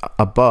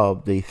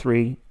above the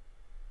 3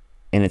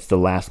 and it's the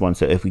last one.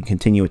 So if we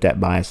continue with that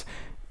bias,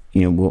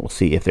 we'll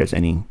see if there's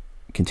any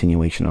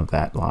continuation of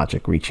that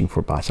logic, reaching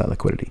for buy side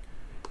liquidity.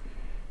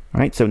 All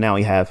right, so now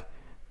we have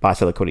buy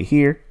side liquidity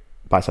here,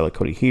 buy side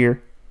liquidity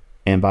here,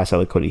 and buy side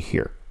liquidity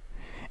here.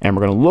 And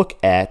we're going to look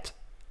at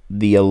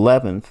the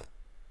 11th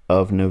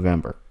of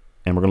November.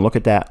 And we're going to look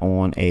at that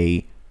on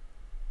a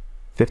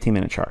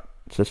 15-minute chart.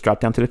 So let's drop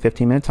down to the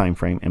 15-minute time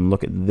frame and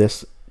look at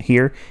this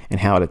here and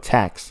how it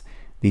attacks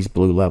these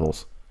blue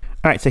levels.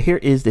 All right, so here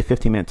is the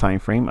 15-minute time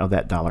frame of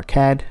that dollar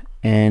CAD.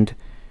 And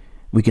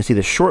we can see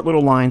the short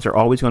little lines are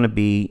always going to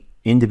be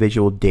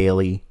individual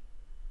daily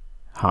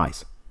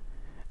highs.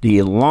 The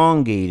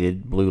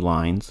elongated blue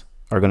lines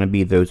are going to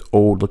be those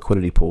old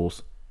liquidity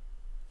pools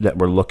that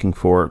we're looking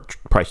for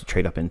price to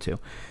trade up into.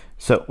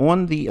 So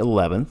on the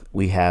 11th,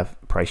 we have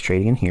price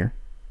trading in here.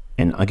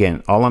 And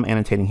again, all I'm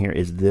annotating here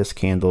is this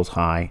candle's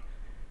high,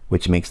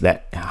 which makes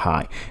that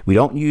high. We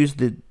don't use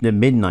the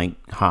midnight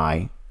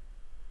high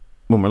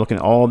when we're looking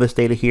at all this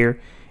data here.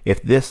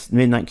 If this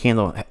midnight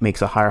candle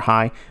makes a higher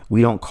high,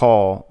 we don't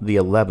call the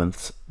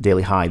 11th's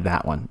daily high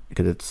that one,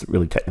 because it's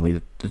really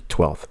technically the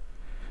 12th.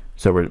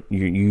 So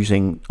you're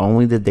using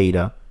only the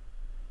data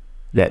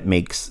that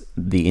makes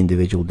the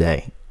individual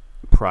day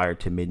prior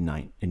to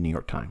midnight in New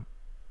York time.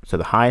 So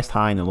the highest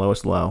high and the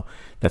lowest low,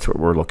 that's what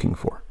we're looking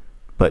for.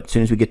 But as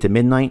soon as we get to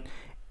midnight,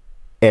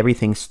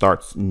 everything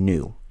starts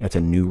new. That's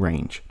a new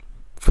range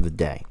for the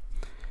day.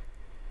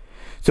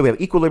 So we have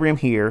equilibrium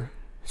here.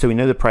 So we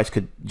know the price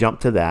could jump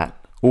to that,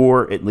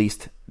 or at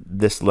least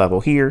this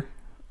level here.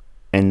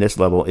 And this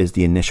level is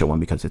the initial one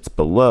because it's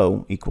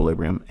below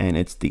equilibrium and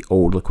it's the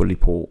old liquidity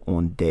pool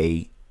on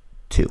day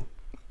 2.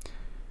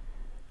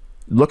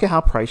 Look at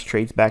how price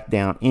trades back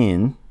down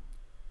in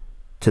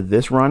to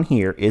this run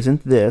here.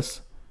 Isn't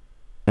this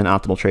an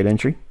optimal trade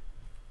entry?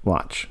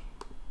 Watch.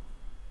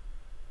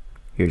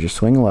 Here's your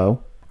swing low.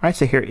 All right,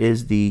 so here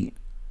is the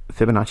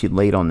Fibonacci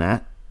laid on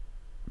that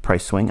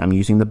price swing. I'm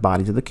using the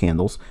bodies of the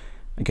candles.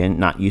 Again,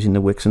 not using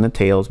the wicks and the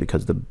tails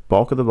because the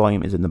bulk of the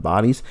volume is in the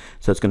bodies.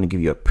 So it's going to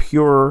give you a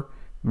pure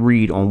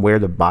read on where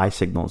the buy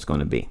signal is going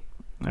to be.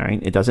 All right,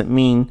 it doesn't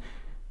mean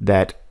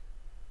that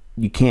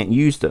you can't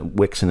use the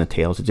wicks and the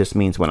tails. It just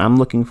means when I'm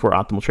looking for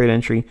optimal trade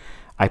entry,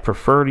 I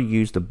prefer to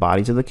use the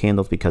bodies of the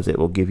candles because it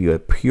will give you a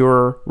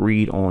pure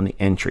read on the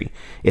entry.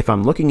 If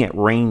I'm looking at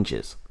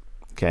ranges,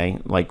 okay,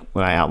 like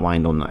what I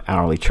outlined on the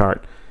hourly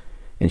chart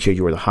and showed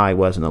you where the high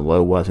was and the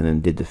low was and then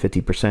did the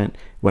 50%,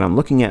 when I'm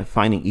looking at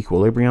finding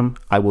equilibrium,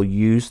 I will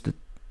use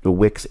the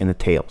wicks and the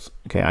tails.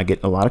 Okay, I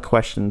get a lot of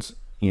questions,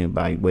 you know,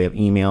 by way of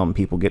email, and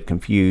people get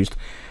confused.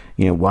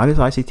 You know, why does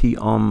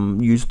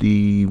ICT use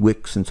the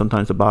wicks and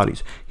sometimes the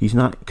bodies? He's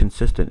not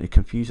consistent. It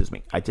confuses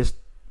me. I just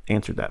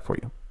answered that for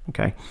you.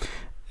 Okay,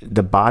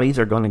 the bodies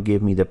are going to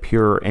give me the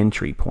pure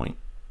entry point.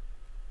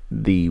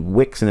 The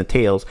wicks and the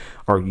tails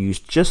are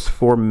used just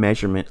for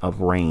measurement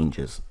of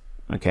ranges.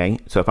 Okay,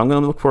 so if I'm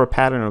going to look for a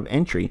pattern of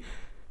entry,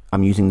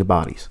 I'm using the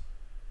bodies.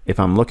 If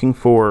I'm looking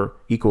for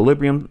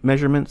equilibrium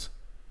measurements,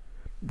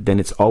 then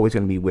it's always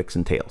going to be wicks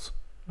and tails.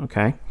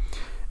 Okay.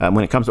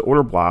 When it comes to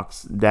order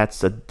blocks,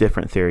 that's a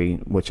different theory,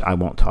 which I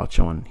won't touch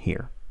on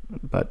here.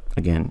 But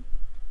again,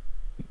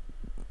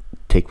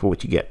 take for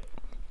what you get.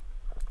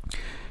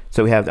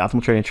 So we have the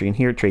optimal trade entry in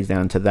here, it trades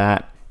down to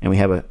that, and we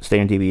have a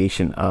standard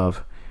deviation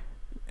of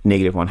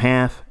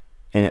 -1/2,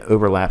 and it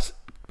overlaps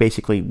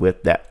basically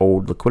with that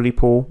old liquidity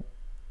pool.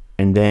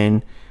 And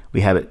then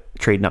we have it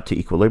trading up to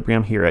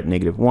equilibrium here at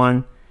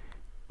 -1.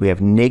 We have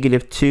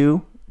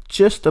 -2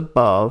 just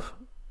above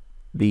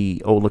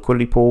the old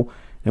liquidity pool.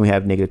 Then we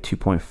have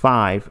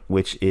 -2.5,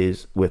 which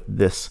is with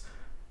this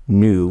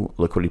new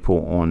liquidity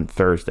pool on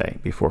Thursday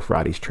before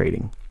Friday's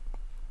trading.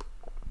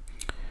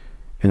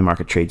 And the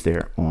market trades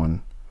there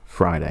on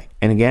Friday.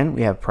 And again,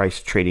 we have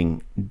price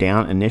trading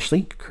down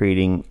initially,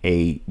 creating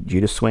a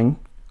Judas swing.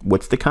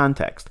 What's the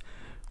context?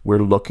 We're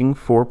looking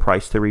for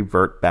price to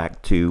revert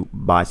back to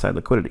buy side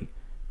liquidity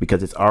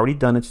because it's already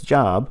done its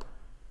job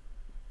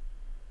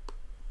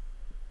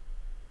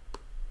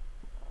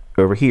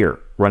over here,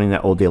 running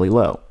that old daily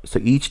low. So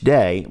each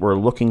day we're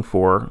looking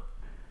for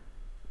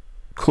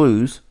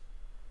clues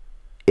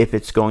if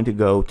it's going to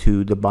go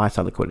to the buy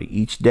side liquidity.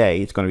 Each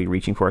day it's going to be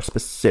reaching for a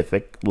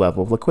specific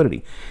level of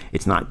liquidity.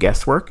 It's not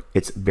guesswork.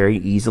 It's very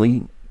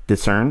easily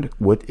discerned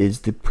what is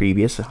the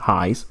previous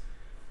highs,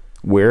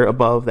 where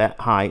above that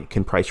high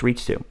can price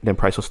reach to. Then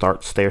price will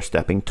start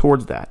stair-stepping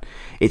towards that.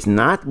 It's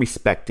not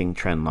respecting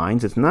trend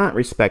lines. It's not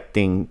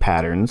respecting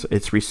patterns.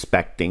 It's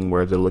respecting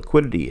where the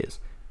liquidity is.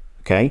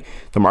 Okay,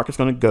 the market's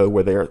going to go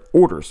where there are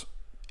orders.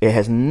 It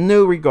has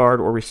no regard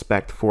or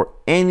respect for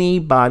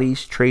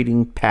anybody's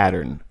trading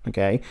pattern.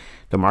 Okay,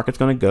 the market's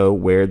going to go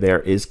where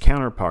there is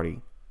counterparty,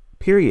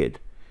 period.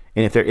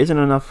 And if there isn't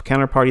enough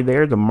counterparty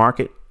there, the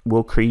market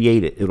will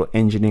create it. It'll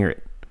engineer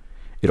it.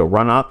 It'll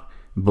run up,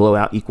 blow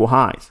out equal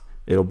highs.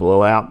 It'll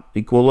blow out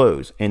equal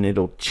lows, and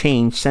it'll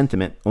change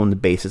sentiment on the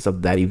basis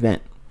of that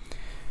event.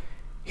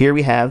 Here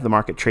we have the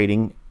market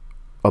trading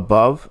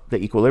above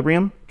the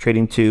equilibrium,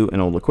 trading to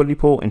an old liquidity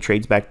pool, and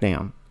trades back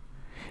down.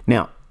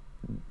 Now,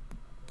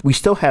 we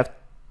still have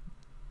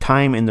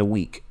time in the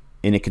week,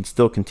 and it can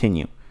still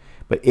continue.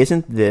 But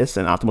isn't this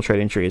an optimal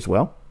trade entry as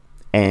well?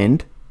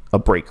 And a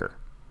breaker.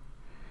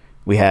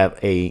 We have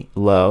a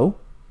low,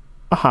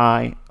 a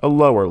high, a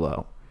lower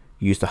low.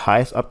 Use the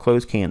highest up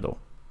close candle.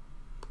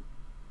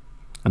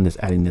 I'm just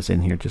adding this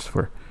in here just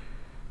for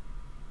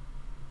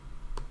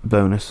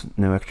bonus,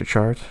 no extra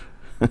charge.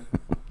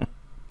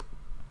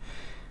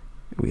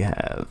 We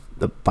have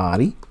the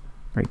body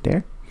right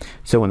there.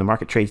 So when the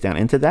market trades down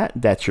into that,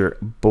 that's your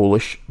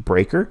bullish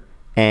breaker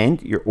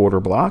and your order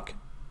block.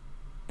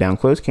 Down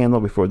close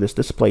candle before this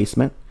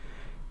displacement.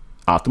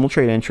 Optimal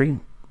trade entry.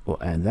 We'll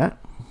add that.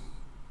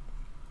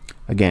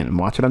 Again,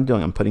 watch what I'm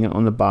doing. I'm putting it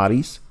on the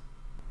bodies.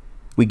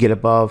 We get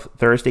above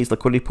Thursday's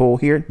liquidity pool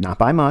here, not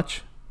by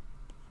much,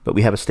 but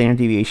we have a standard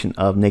deviation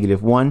of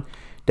 -1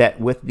 that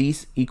with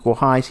these equal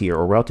highs here,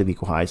 or relative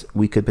equal highs,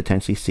 we could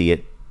potentially see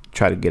it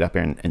try to get up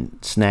there and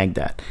snag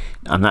that.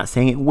 I'm not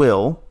saying it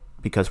will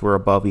because we're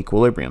above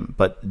equilibrium,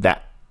 but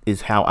that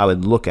is how I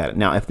would look at it.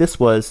 Now, if this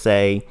was,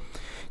 say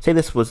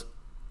this was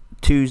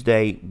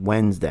Tuesday,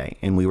 Wednesday,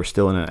 and we were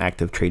still in an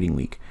active trading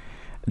week,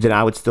 then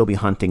I would still be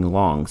hunting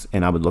longs,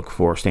 and I would look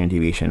for a standard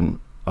deviation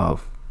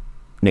of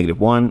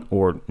 -1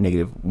 or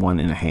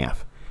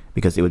 -1.5,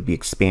 because it would be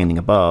expanding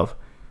above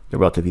the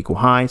relative equal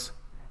highs,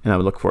 and I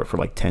would look for it for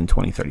like 10,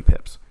 20, 30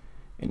 pips.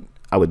 And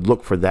I would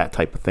look for that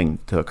type of thing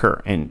to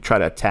occur and try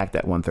to attack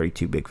that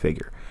 132 big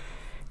figure.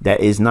 That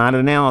is not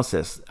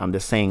analysis. I'm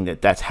just saying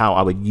that that's how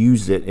I would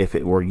use it if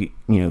it were,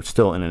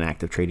 still in an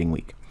active trading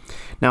week.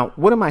 Now,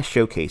 what am I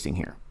showcasing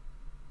here?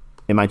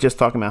 Am I just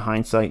talking about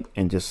hindsight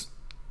and just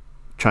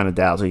trying to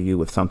dazzle you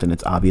with something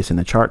that's obvious in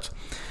the charts?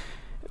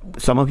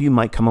 Some of you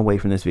might come away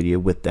from this video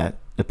with that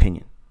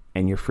opinion,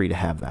 and you're free to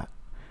have that.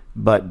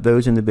 But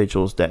those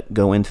individuals that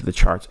go into the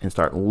charts and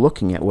start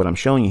looking at what I'm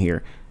showing you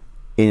here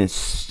in its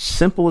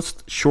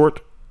simplest short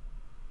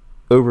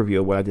overview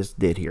of what I just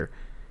did here,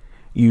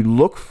 you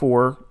look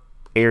for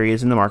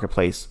areas in the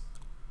marketplace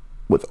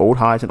with old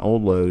highs and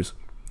old lows,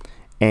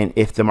 and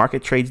if the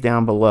market trades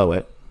down below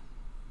it,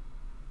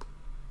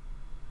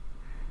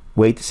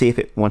 wait to see if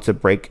it wants to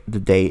break the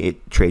day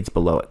it trades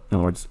below it. In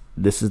other words,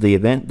 this is the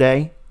event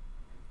day.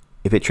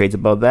 If it trades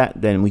above that,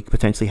 then we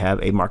potentially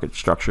have a market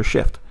structure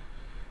shift.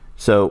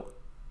 So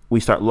we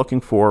start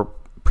looking for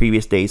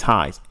previous day's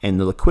highs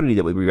and the liquidity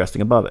that would be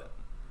resting above it.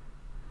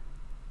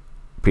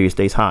 Previous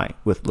day's high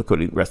with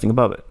liquidity resting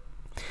above it.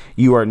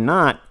 You are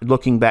not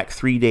looking back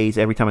 3 days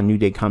every time a new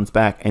day comes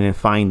back and then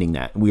finding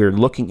that. We are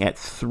looking at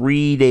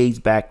 3 days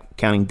back,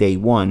 counting day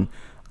 1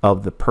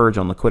 of the purge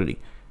on liquidity.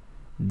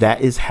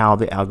 That is how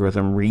the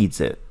algorithm reads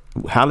it.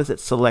 How does it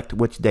select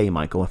which day,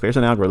 Michael? If there's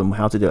an algorithm,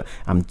 how does it do it?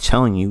 I'm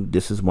telling you,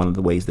 this is one of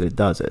the ways that it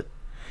does it.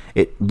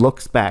 It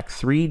looks back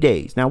 3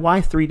 days. Now,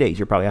 why 3 days?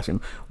 You're probably asking,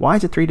 why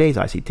is it 3 days,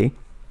 ICT?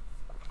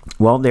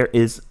 Well,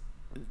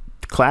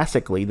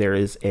 classically, there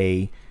is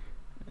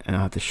and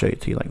I'll have to show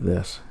it to you like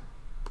this.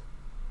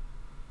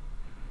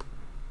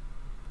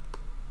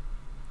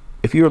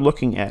 If you're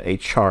looking at a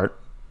chart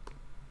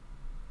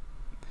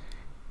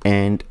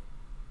and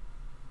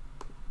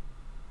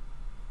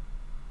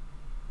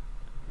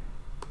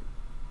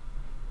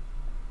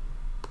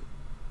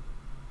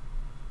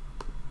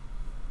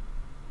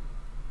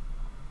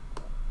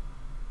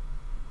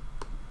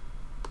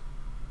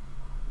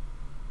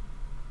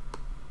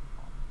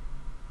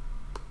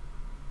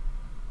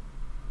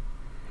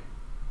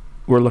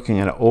we're looking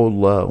at an old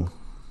low.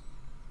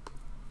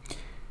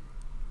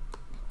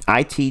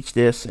 I teach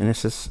this, and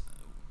this is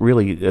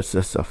really just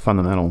a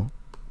fundamental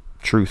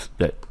truth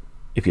that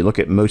if you look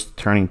at most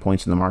turning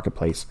points in the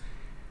marketplace,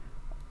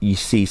 you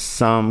see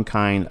some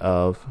kind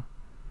of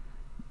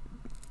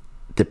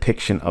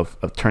depiction of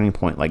a turning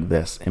point like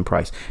this in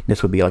price.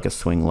 This would be like a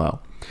swing low.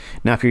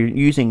 Now, if you're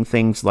using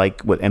things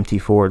like with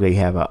MT4, they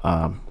have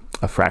a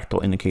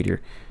fractal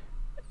indicator.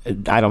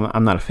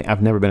 I'm not a fan.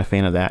 I've never been a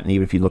fan of that. And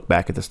even if you look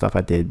back at the stuff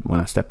I did when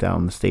I stepped out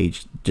on the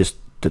stage just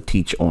to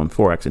teach on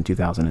Forex in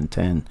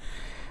 2010,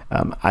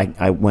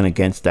 I went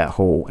against that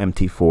whole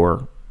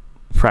MT4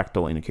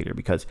 fractal indicator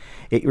because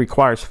it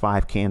requires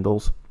 5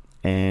 candles,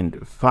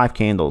 and 5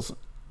 candles,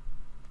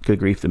 good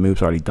grief, the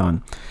move's already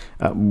done.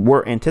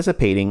 We're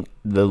anticipating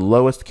the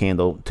lowest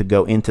candle to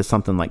go into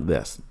something like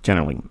this.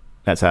 Generally,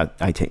 that's how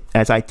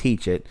as I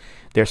teach it.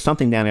 There's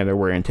something down there that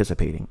we're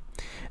anticipating.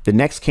 The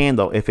next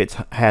candle, if it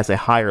has a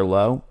higher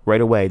low, right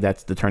away,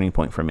 that's the turning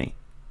point for me.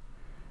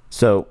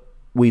 So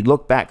we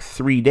look back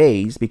 3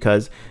 days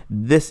because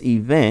this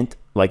event,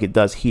 like it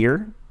does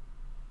here,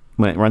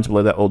 when it runs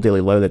below that old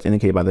daily low that's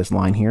indicated by this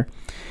line here,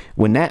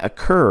 when that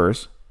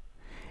occurs,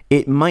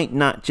 it might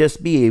not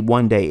just be a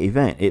 1-day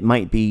event. It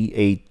might be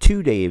a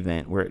 2-day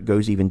event where it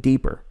goes even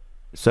deeper.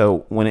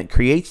 So when it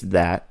creates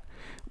that,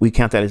 we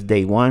count that as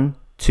day 1,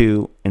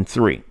 2, and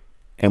 3.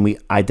 And we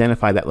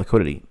identify that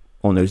liquidity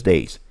on those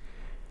days.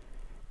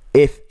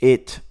 If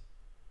it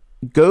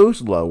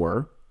goes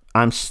lower,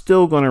 I'm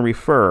still going to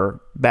refer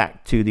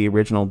back to the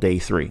original day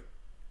 3.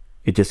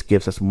 It just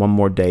gives us one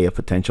more day of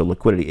potential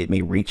liquidity it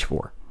may reach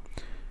for.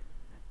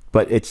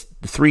 But it's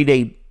the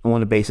 3-day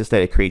on the basis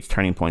that it creates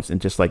turning points. And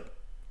just like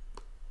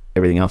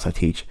everything else I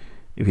teach,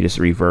 if you just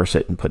reverse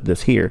it and put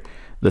this here,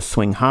 the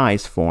swing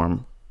highs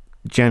form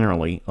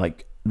generally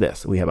like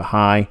this. We have a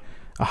high,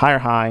 a higher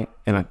high,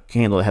 and a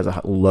candle that has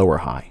a lower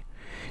high.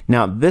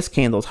 Now, this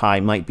candle's high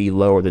might be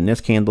lower than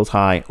this candle's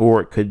high,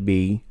 or it could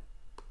be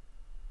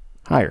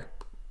higher.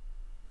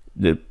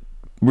 The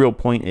real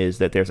point is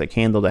that there's a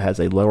candle that has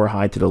a lower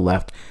high to the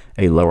left,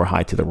 a lower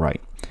high to the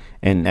right.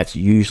 And that's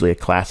usually a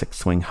classic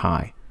swing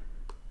high.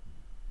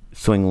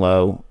 Swing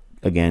low,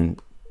 again,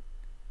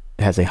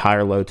 has a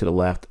higher low to the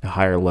left, a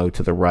higher low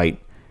to the right.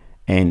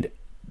 And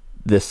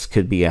this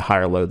could be a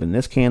higher low than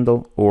this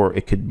candle, or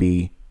it could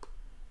be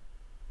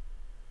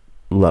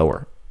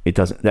lower. It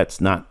doesn't, that's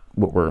not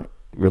what we're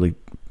really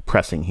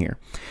pressing here.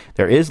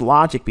 There is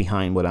logic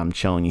behind what I'm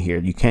showing you here.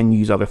 You can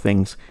use other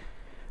things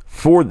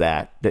for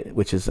that,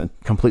 which is a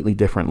completely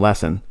different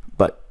lesson,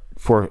 but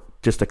for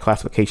just a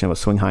classification of a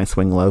swing high and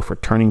swing low for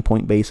turning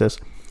point basis,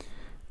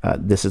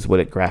 this is what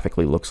it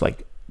graphically looks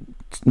like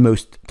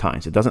most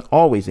times. It doesn't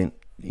always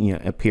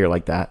appear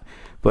like that,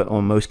 but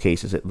on most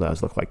cases it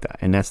does look like that.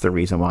 And that's the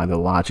reason why the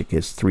logic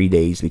is 3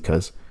 days,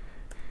 because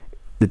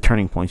the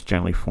turning points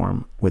generally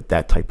form with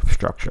that type of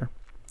structure.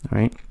 All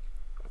right.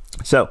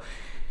 So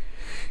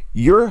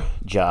your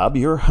job,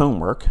 your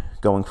homework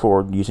going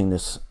forward using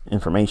this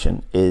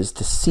information is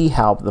to see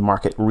how the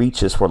market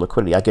reaches for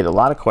liquidity. I get a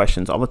lot of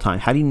questions all the time.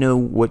 How do you know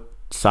what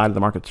side of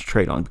the market to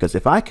trade on? Because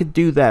if I could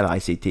do that,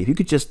 ICT, if you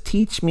could just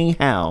teach me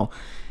how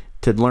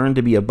to learn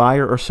to be a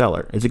buyer or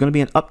seller, is it going to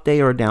be an up day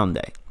or a down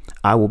day?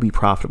 I will be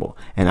profitable.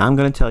 And I'm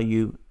going to tell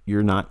you,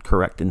 you're not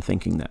correct in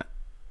thinking that,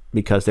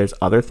 because there's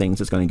other things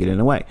that's going to get in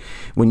the way.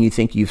 When you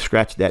think you've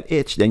scratched that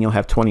itch, then you'll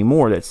have 20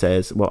 more that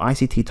says, well,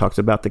 ICT talks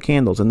about the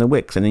candles and the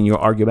wicks, and then you'll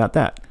argue about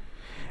that.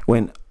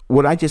 When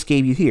what I just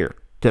gave you here,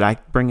 did I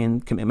bring in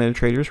commitment of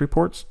traders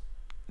reports?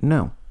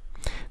 No.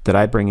 Did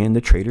I bring in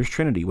the traders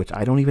trinity, which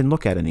I don't even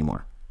look at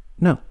anymore?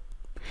 No.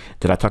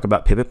 Did I talk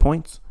about pivot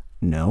points?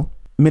 No.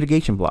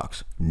 Mitigation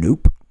blocks?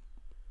 Nope.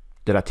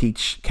 Did I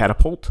teach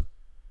catapult?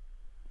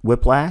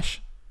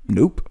 Whiplash?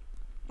 Nope.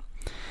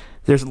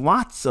 There's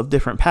lots of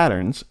different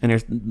patterns, and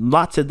there's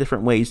lots of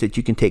different ways that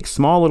you can take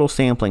small little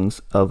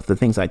samplings of the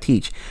things I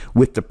teach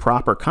with the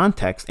proper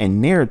context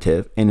and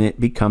narrative, and it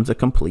becomes a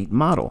complete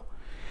model.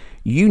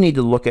 You need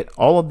to look at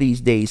all of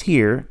these days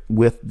here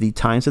with the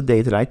times of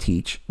day that I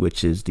teach,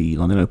 which is the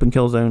London open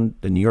kill zone,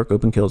 the New York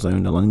open kill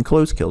zone, the London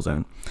closed kill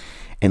zone,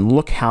 and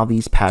look how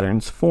these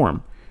patterns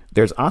form.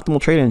 There's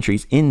optimal trade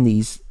entries in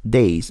these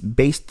days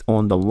based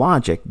on the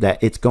logic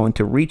that it's going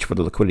to reach for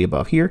the liquidity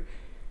above here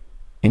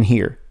and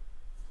here.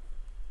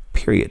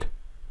 Period.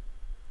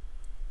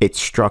 It's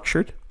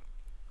structured.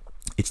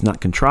 It's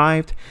not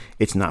contrived.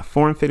 It's not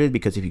form fitted,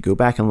 because if you go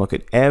back and look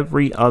at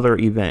every other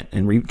event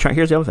and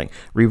here's the other thing,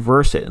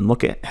 reverse it and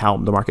look at how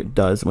the market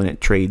does when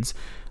it trades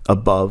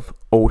above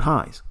old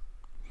highs.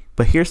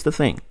 But here's the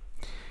thing.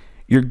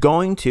 You're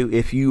going to,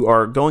 if you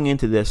are going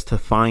into this to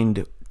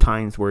find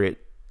times where it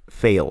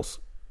fails,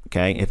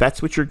 okay, if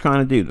that's what you're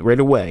trying to do right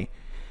away,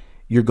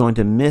 you're going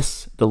to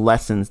miss the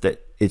lessons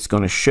that it's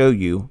going to show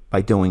you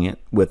by doing it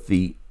with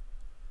the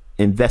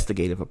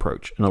investigative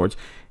approach. In other words,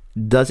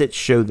 does it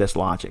show this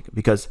logic?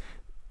 Because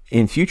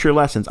in future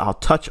lessons, I'll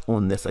touch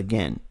on this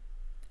again,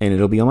 and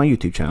it'll be on my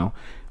YouTube channel,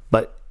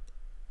 but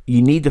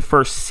you need to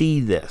first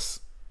see this.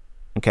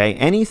 Okay,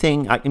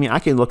 anything, I mean, I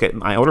can look at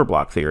my order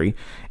block theory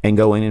and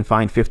go in and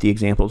find 50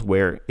 examples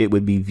where it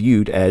would be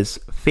viewed as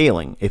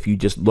failing if you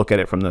just look at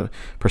it from the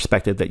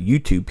perspective that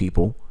YouTube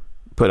people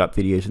put up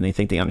videos and they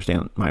think they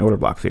understand my order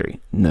block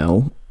theory.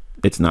 No,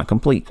 it's not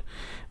complete.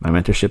 My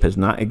mentorship has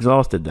not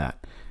exhausted that.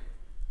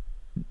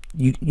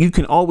 You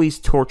can always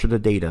torture the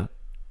data,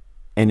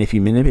 and if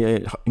you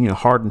manipulate it,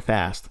 hard and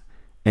fast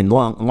and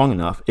long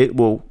enough, it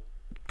will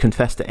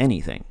confess to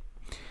anything.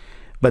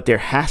 But there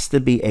has to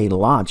be a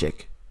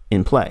logic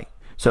in play.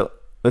 So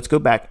let's go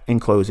back in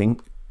closing,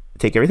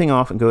 take everything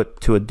off and go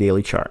to a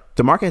daily chart.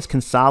 The market has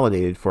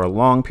consolidated for a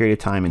long period of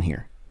time in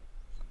here,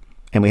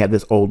 and we have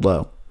this old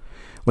low.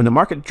 When the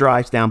market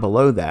drives down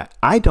below that,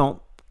 I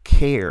don't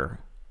care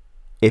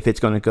if it's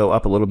going to go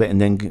up a little bit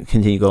and then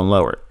continue going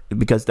lower,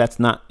 because that's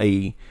not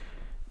a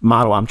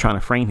model I'm trying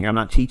to frame here. I'm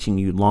not teaching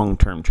you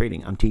long-term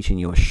trading. I'm teaching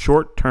you a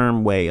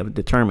short-term way of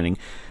determining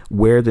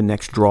where the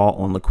next draw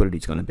on liquidity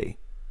is going to be.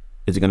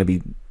 Is it going to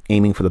be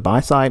aiming for the buy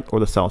side or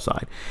the sell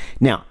side?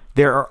 Now,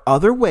 there are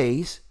other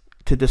ways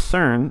to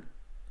discern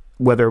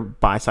whether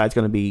buy side is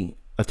going to be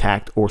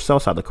attacked or sell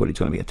side liquidity is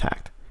going to be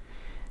attacked.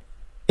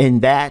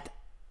 And that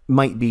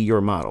might be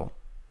your model.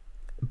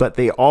 But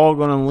they all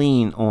going to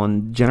lean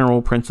on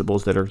general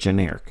principles that are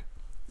generic.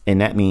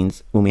 And that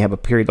means when we have a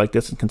period like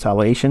this in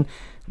consolidation,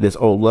 this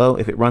old low,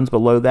 if it runs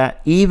below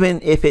that,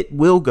 even if it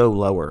will go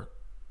lower,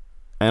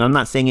 and I'm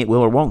not saying it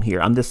will or won't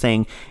here, I'm just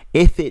saying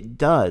if it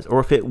does, or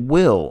if it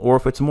will, or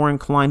if it's more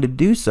inclined to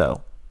do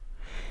so,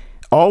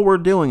 all we're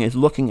doing is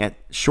looking at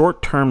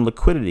short-term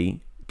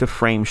liquidity to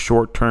frame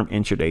short-term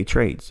intraday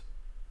trades.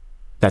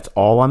 That's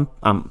all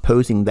I'm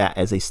posing that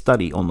as a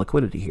study on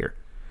liquidity here.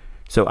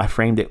 So I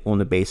framed it on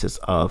the basis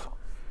of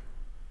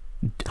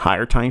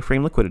higher time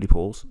frame liquidity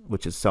pools,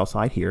 which is sell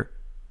side here,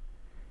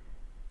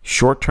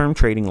 short-term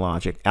trading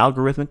logic,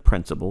 algorithmic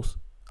principles,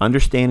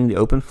 understanding the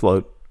open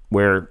float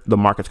where the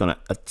market's going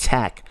to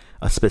attack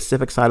a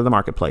specific side of the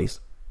marketplace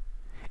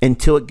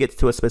until it gets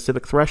to a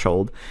specific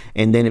threshold,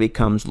 and then it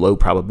becomes low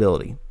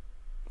probability.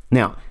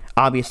 Now,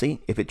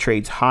 obviously, if it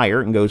trades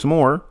higher and goes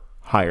more,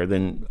 higher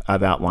than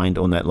I've outlined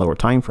on that lower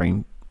time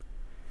frame,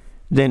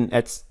 then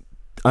that's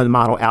a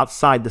model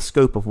outside the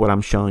scope of what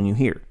I'm showing you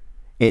here.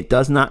 It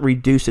does not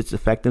reduce its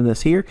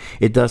effectiveness here.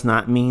 It does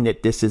not mean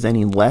that this is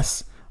any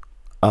less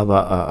of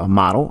a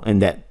model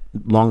and that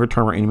longer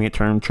term or intermediate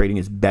term trading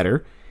is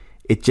better.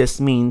 It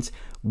just means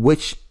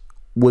which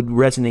would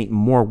resonate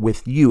more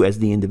with you as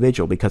the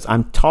individual, because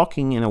I'm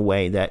talking in a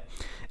way that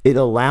it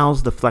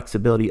allows the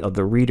flexibility of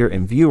the reader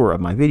and viewer of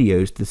my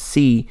videos to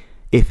see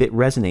if it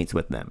resonates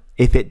with them.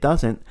 If it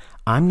doesn't,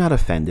 I'm not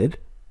offended.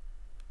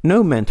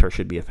 No mentor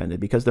should be offended,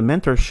 because the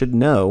mentor should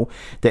know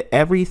that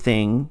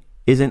everything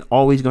isn't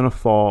always going to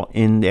fall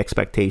in the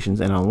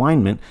expectations and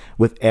alignment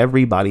with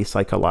everybody's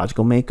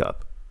psychological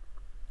makeup.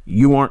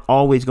 You aren't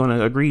always going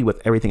to agree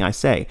with everything I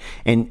say.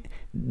 And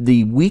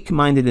the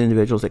weak-minded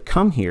individuals that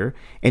come here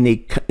and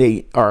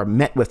they are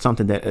met with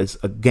something that is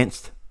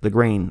against the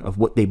grain of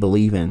what they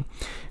believe in,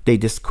 they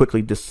just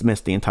quickly dismiss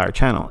the entire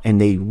channel,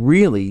 and they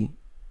really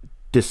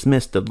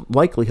dismiss the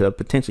likelihood of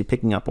potentially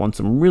picking up on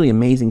some really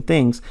amazing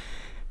things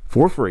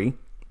for free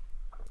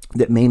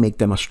that may make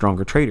them a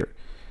stronger trader.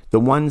 The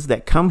ones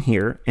that come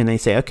here and they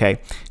say, okay,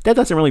 that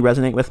doesn't really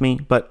resonate with me,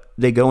 but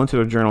they go into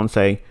their journal and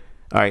say,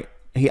 all right,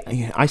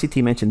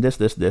 ICT mentioned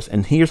this,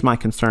 and here's my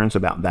concerns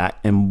about that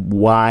and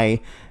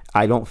why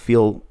I don't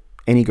feel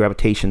any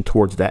gravitation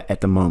towards that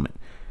at the moment.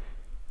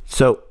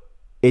 So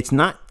it's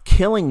not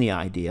killing the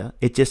idea.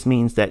 It just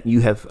means that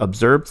you have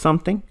observed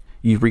something,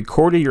 you've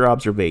recorded your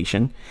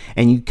observation,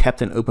 and you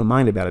kept an open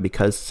mind about it,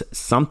 because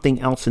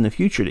something else in the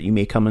future that you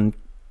may come in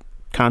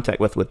contact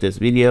with this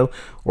video,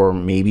 or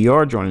maybe you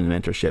are joining the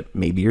mentorship,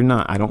 maybe you're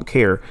not, I don't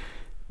care,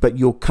 but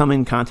you'll come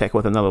in contact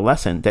with another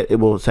lesson that it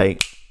will say,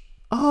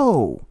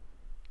 oh,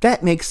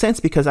 that makes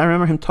sense, because I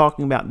remember him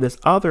talking about this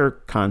other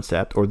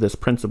concept or this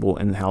principle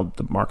and how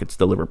the markets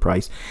deliver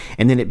price.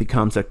 And then it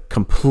becomes a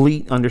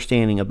complete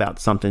understanding about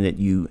something that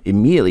you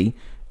immediately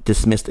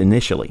dismissed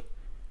initially.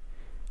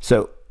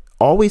 So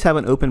always have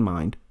an open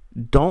mind.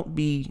 Don't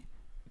be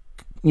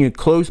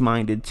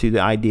closed-minded to the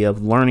idea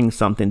of learning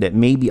something that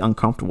may be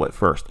uncomfortable at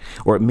first,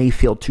 or it may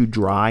feel too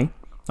dry.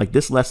 Like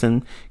this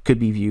lesson could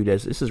be viewed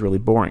as, this is really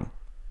boring.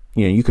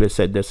 You could have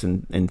said this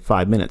in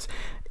 5 minutes.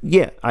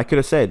 Yeah, I could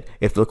have said,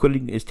 if the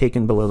liquidity is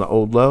taken below the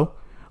old low,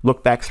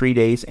 look back 3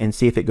 days and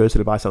see if it goes to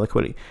the buy side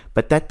liquidity.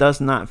 But that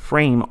does not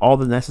frame all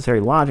the necessary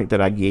logic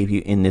that I gave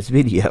you in this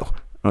video.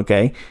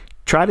 Okay,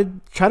 try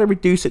to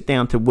reduce it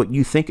down to what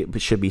you think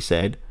it should be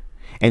said,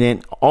 and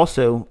then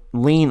also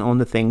lean on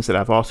the things that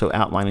I've also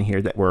outlined in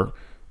here that were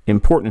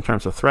important in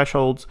terms of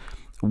thresholds,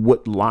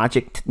 what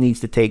logic needs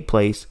to take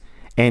place,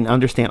 and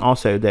understand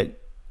also that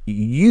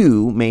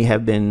you may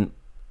have been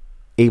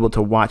able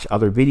to watch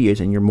other videos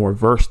and you're more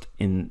versed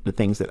in the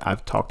things that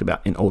I've talked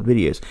about in old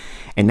videos.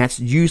 And that's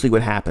usually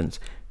what happens.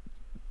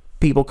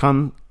 People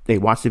come, they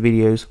watch the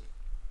videos,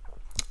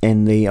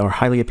 and they are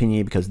highly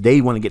opinionated because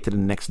they want to get to the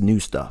next new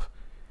stuff.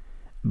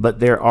 But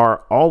there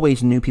are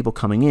always new people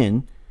coming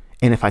in,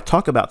 and if I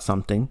talk about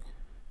something,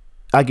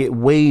 I get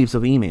waves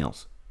of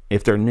emails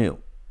if they're new.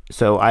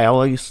 So I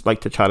always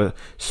like to try to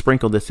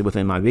sprinkle this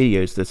within my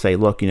videos to say,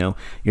 look, you're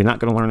not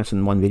going to learn this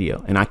in one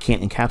video, and I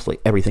can't encapsulate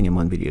everything in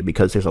one video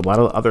because there's a lot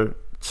of other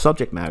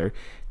subject matter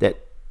that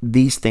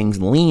these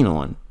things lean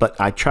on. But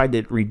I tried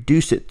to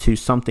reduce it to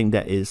something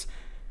that is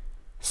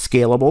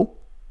scalable.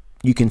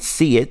 You can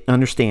see it,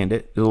 understand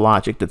it, the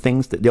logic, the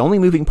things that the only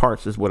moving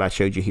parts is what I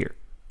showed you here.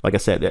 Like I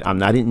said,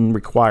 I didn't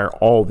require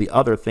all the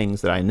other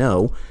things that I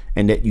know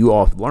and that you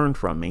all have learned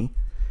from me.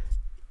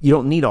 You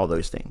don't need all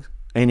those things.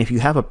 And if you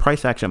have a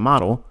price action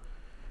model,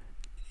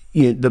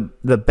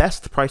 the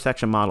best price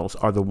action models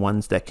are the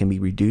ones that can be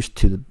reduced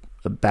to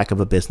the back of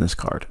a business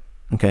card.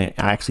 Okay,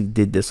 I actually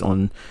did this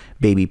on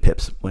Baby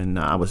Pips when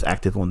I was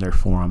active on their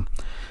forum.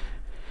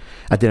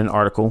 I did an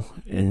article,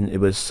 and it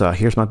was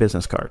here's my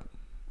business card,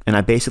 and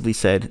I basically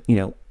said,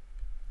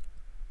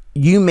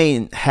 you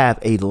may have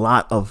a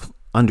lot of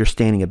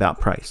understanding about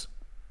price,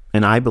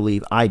 and I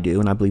believe I do,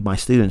 and I believe my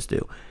students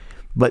do,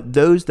 but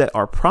those that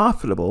are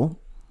profitable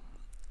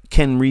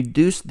can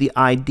reduce the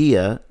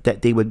idea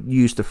that they would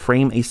use to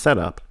frame a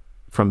setup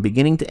from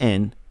beginning to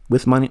end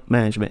with money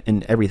management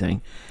and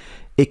everything.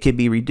 It could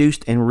be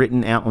reduced and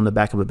written out on the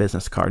back of a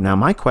business card. Now,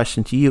 my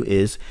question to you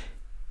is,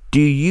 do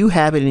you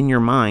have it in your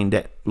mind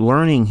that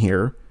learning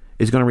here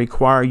is going to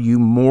require you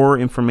more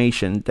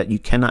information that you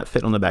cannot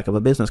fit on the back of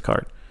a business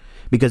card?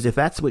 Because if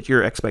that's what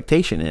your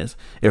expectation is,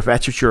 if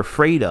that's what you're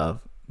afraid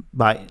of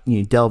by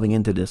delving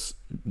into this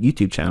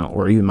YouTube channel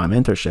or even my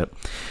mentorship,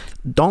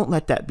 don't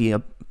let that be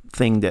a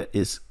thing that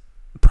is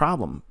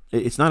problem.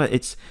 It's not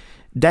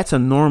that's a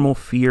normal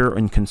fear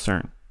and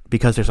concern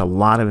because there's a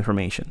lot of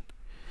information.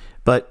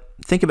 But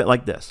think of it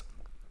like this.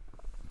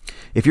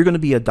 If you're going to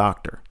be a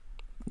doctor,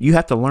 you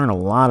have to learn a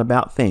lot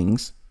about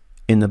things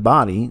in the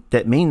body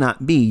that may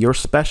not be your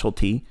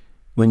specialty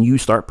when you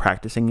start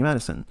practicing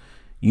medicine.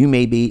 You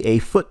may be a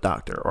foot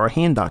doctor or a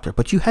hand doctor,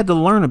 but you had to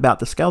learn about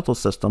the skeletal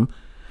system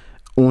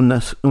on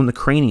the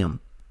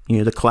cranium,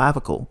 the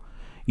clavicle.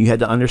 You had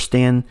to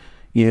understand,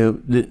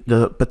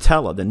 the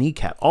patella, the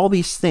kneecap, all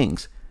these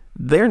things.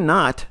 They're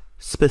not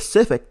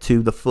specific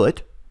to the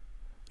foot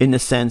in the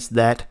sense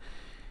that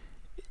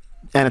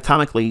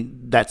anatomically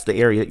that's the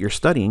area that you're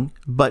studying,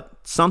 but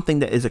something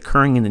that is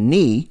occurring in the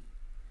knee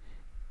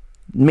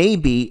may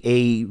be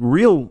a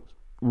real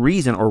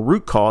reason or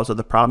root cause of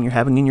the problem you're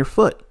having in your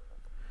foot.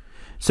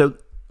 So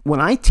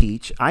when I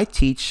teach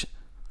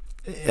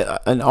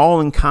an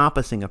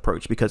all-encompassing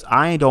approach, because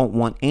I don't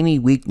want any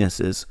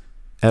weaknesses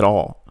at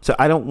all. So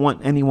I don't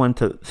want anyone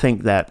to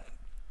think that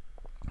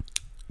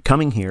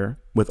coming here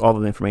with all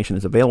of the information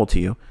that's available to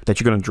you, that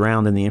you're going to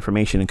drown in the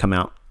information and come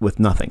out with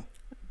nothing.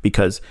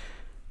 Because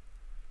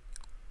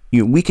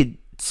we could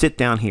sit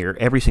down here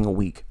every single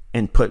week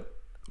and put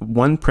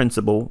one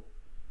principle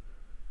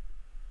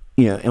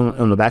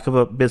on the back of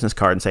a business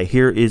card and say,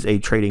 here is a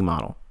trading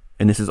model,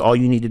 and this is all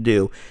you need to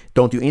do.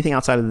 Don't do anything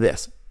outside of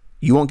this.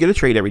 You won't get a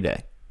trade every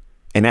day,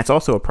 and that's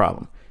also a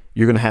problem.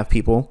 You're going to have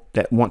people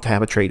that want to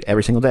have a trade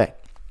every single day,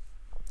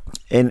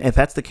 and if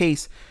that's the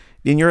case,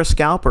 then you're a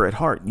scalper at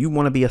heart. You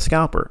want to be a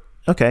scalper.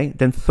 Okay,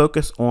 then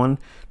focus on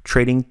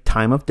trading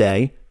time of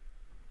day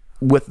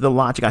with the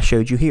logic I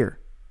showed you here.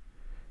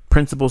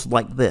 Principles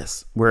like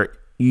this, where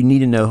you need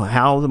to know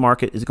how the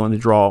market is going to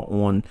draw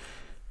on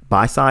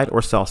buy side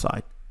or sell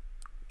side.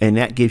 And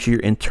that gives you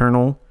your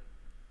internal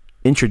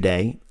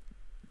intraday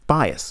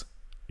bias.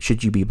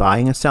 Should you be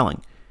buying and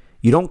selling?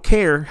 You don't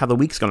care how the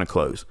week's going to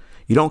close.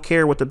 You don't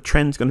care what the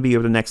trend's going to be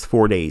over the next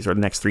 4 days or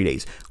the next 3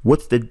 days.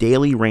 What's the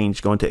daily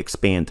range going to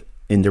expand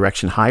in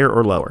direction higher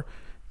or lower?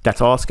 That's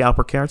all a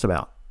scalper cares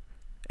about.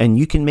 And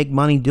you can make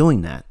money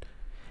doing that.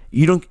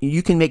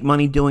 You can make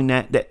money doing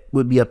that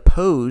would be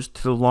opposed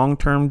to the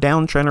long-term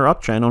downtrend or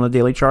uptrend on a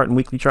daily chart and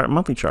weekly chart and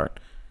monthly chart,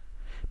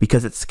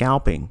 because it's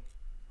scalping.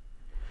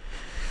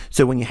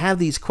 So when you have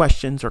these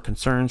questions or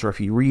concerns, or if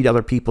you read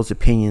other people's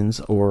opinions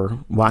or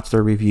watch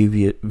their review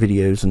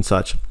videos and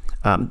such,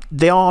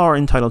 they all are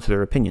entitled to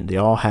their opinion. They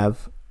all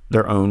have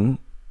their own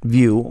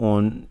view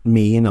on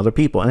me and other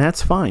people, and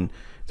that's fine.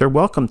 They're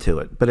welcome to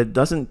it, but it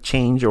doesn't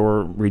change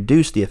or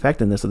reduce the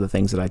effectiveness of the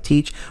things that I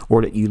teach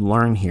or that you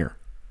learn here.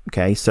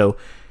 Okay, so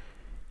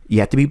you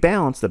have to be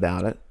balanced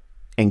about it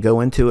and go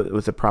into it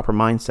with a proper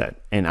mindset.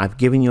 And I've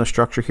given you a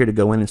structure here to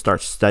go in and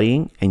start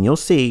studying, and you'll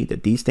see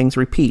that these things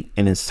repeat.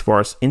 And as far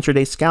as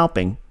intraday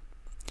scalping,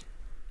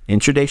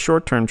 intraday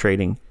short-term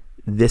trading,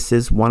 this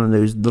is one of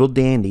those little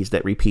dandies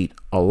that repeat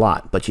a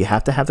lot. But you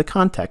have to have the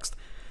context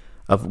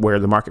of where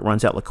the market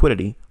runs out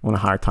liquidity on a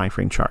higher time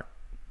frame chart.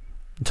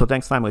 Until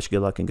next time, I wish you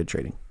good luck and good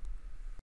trading.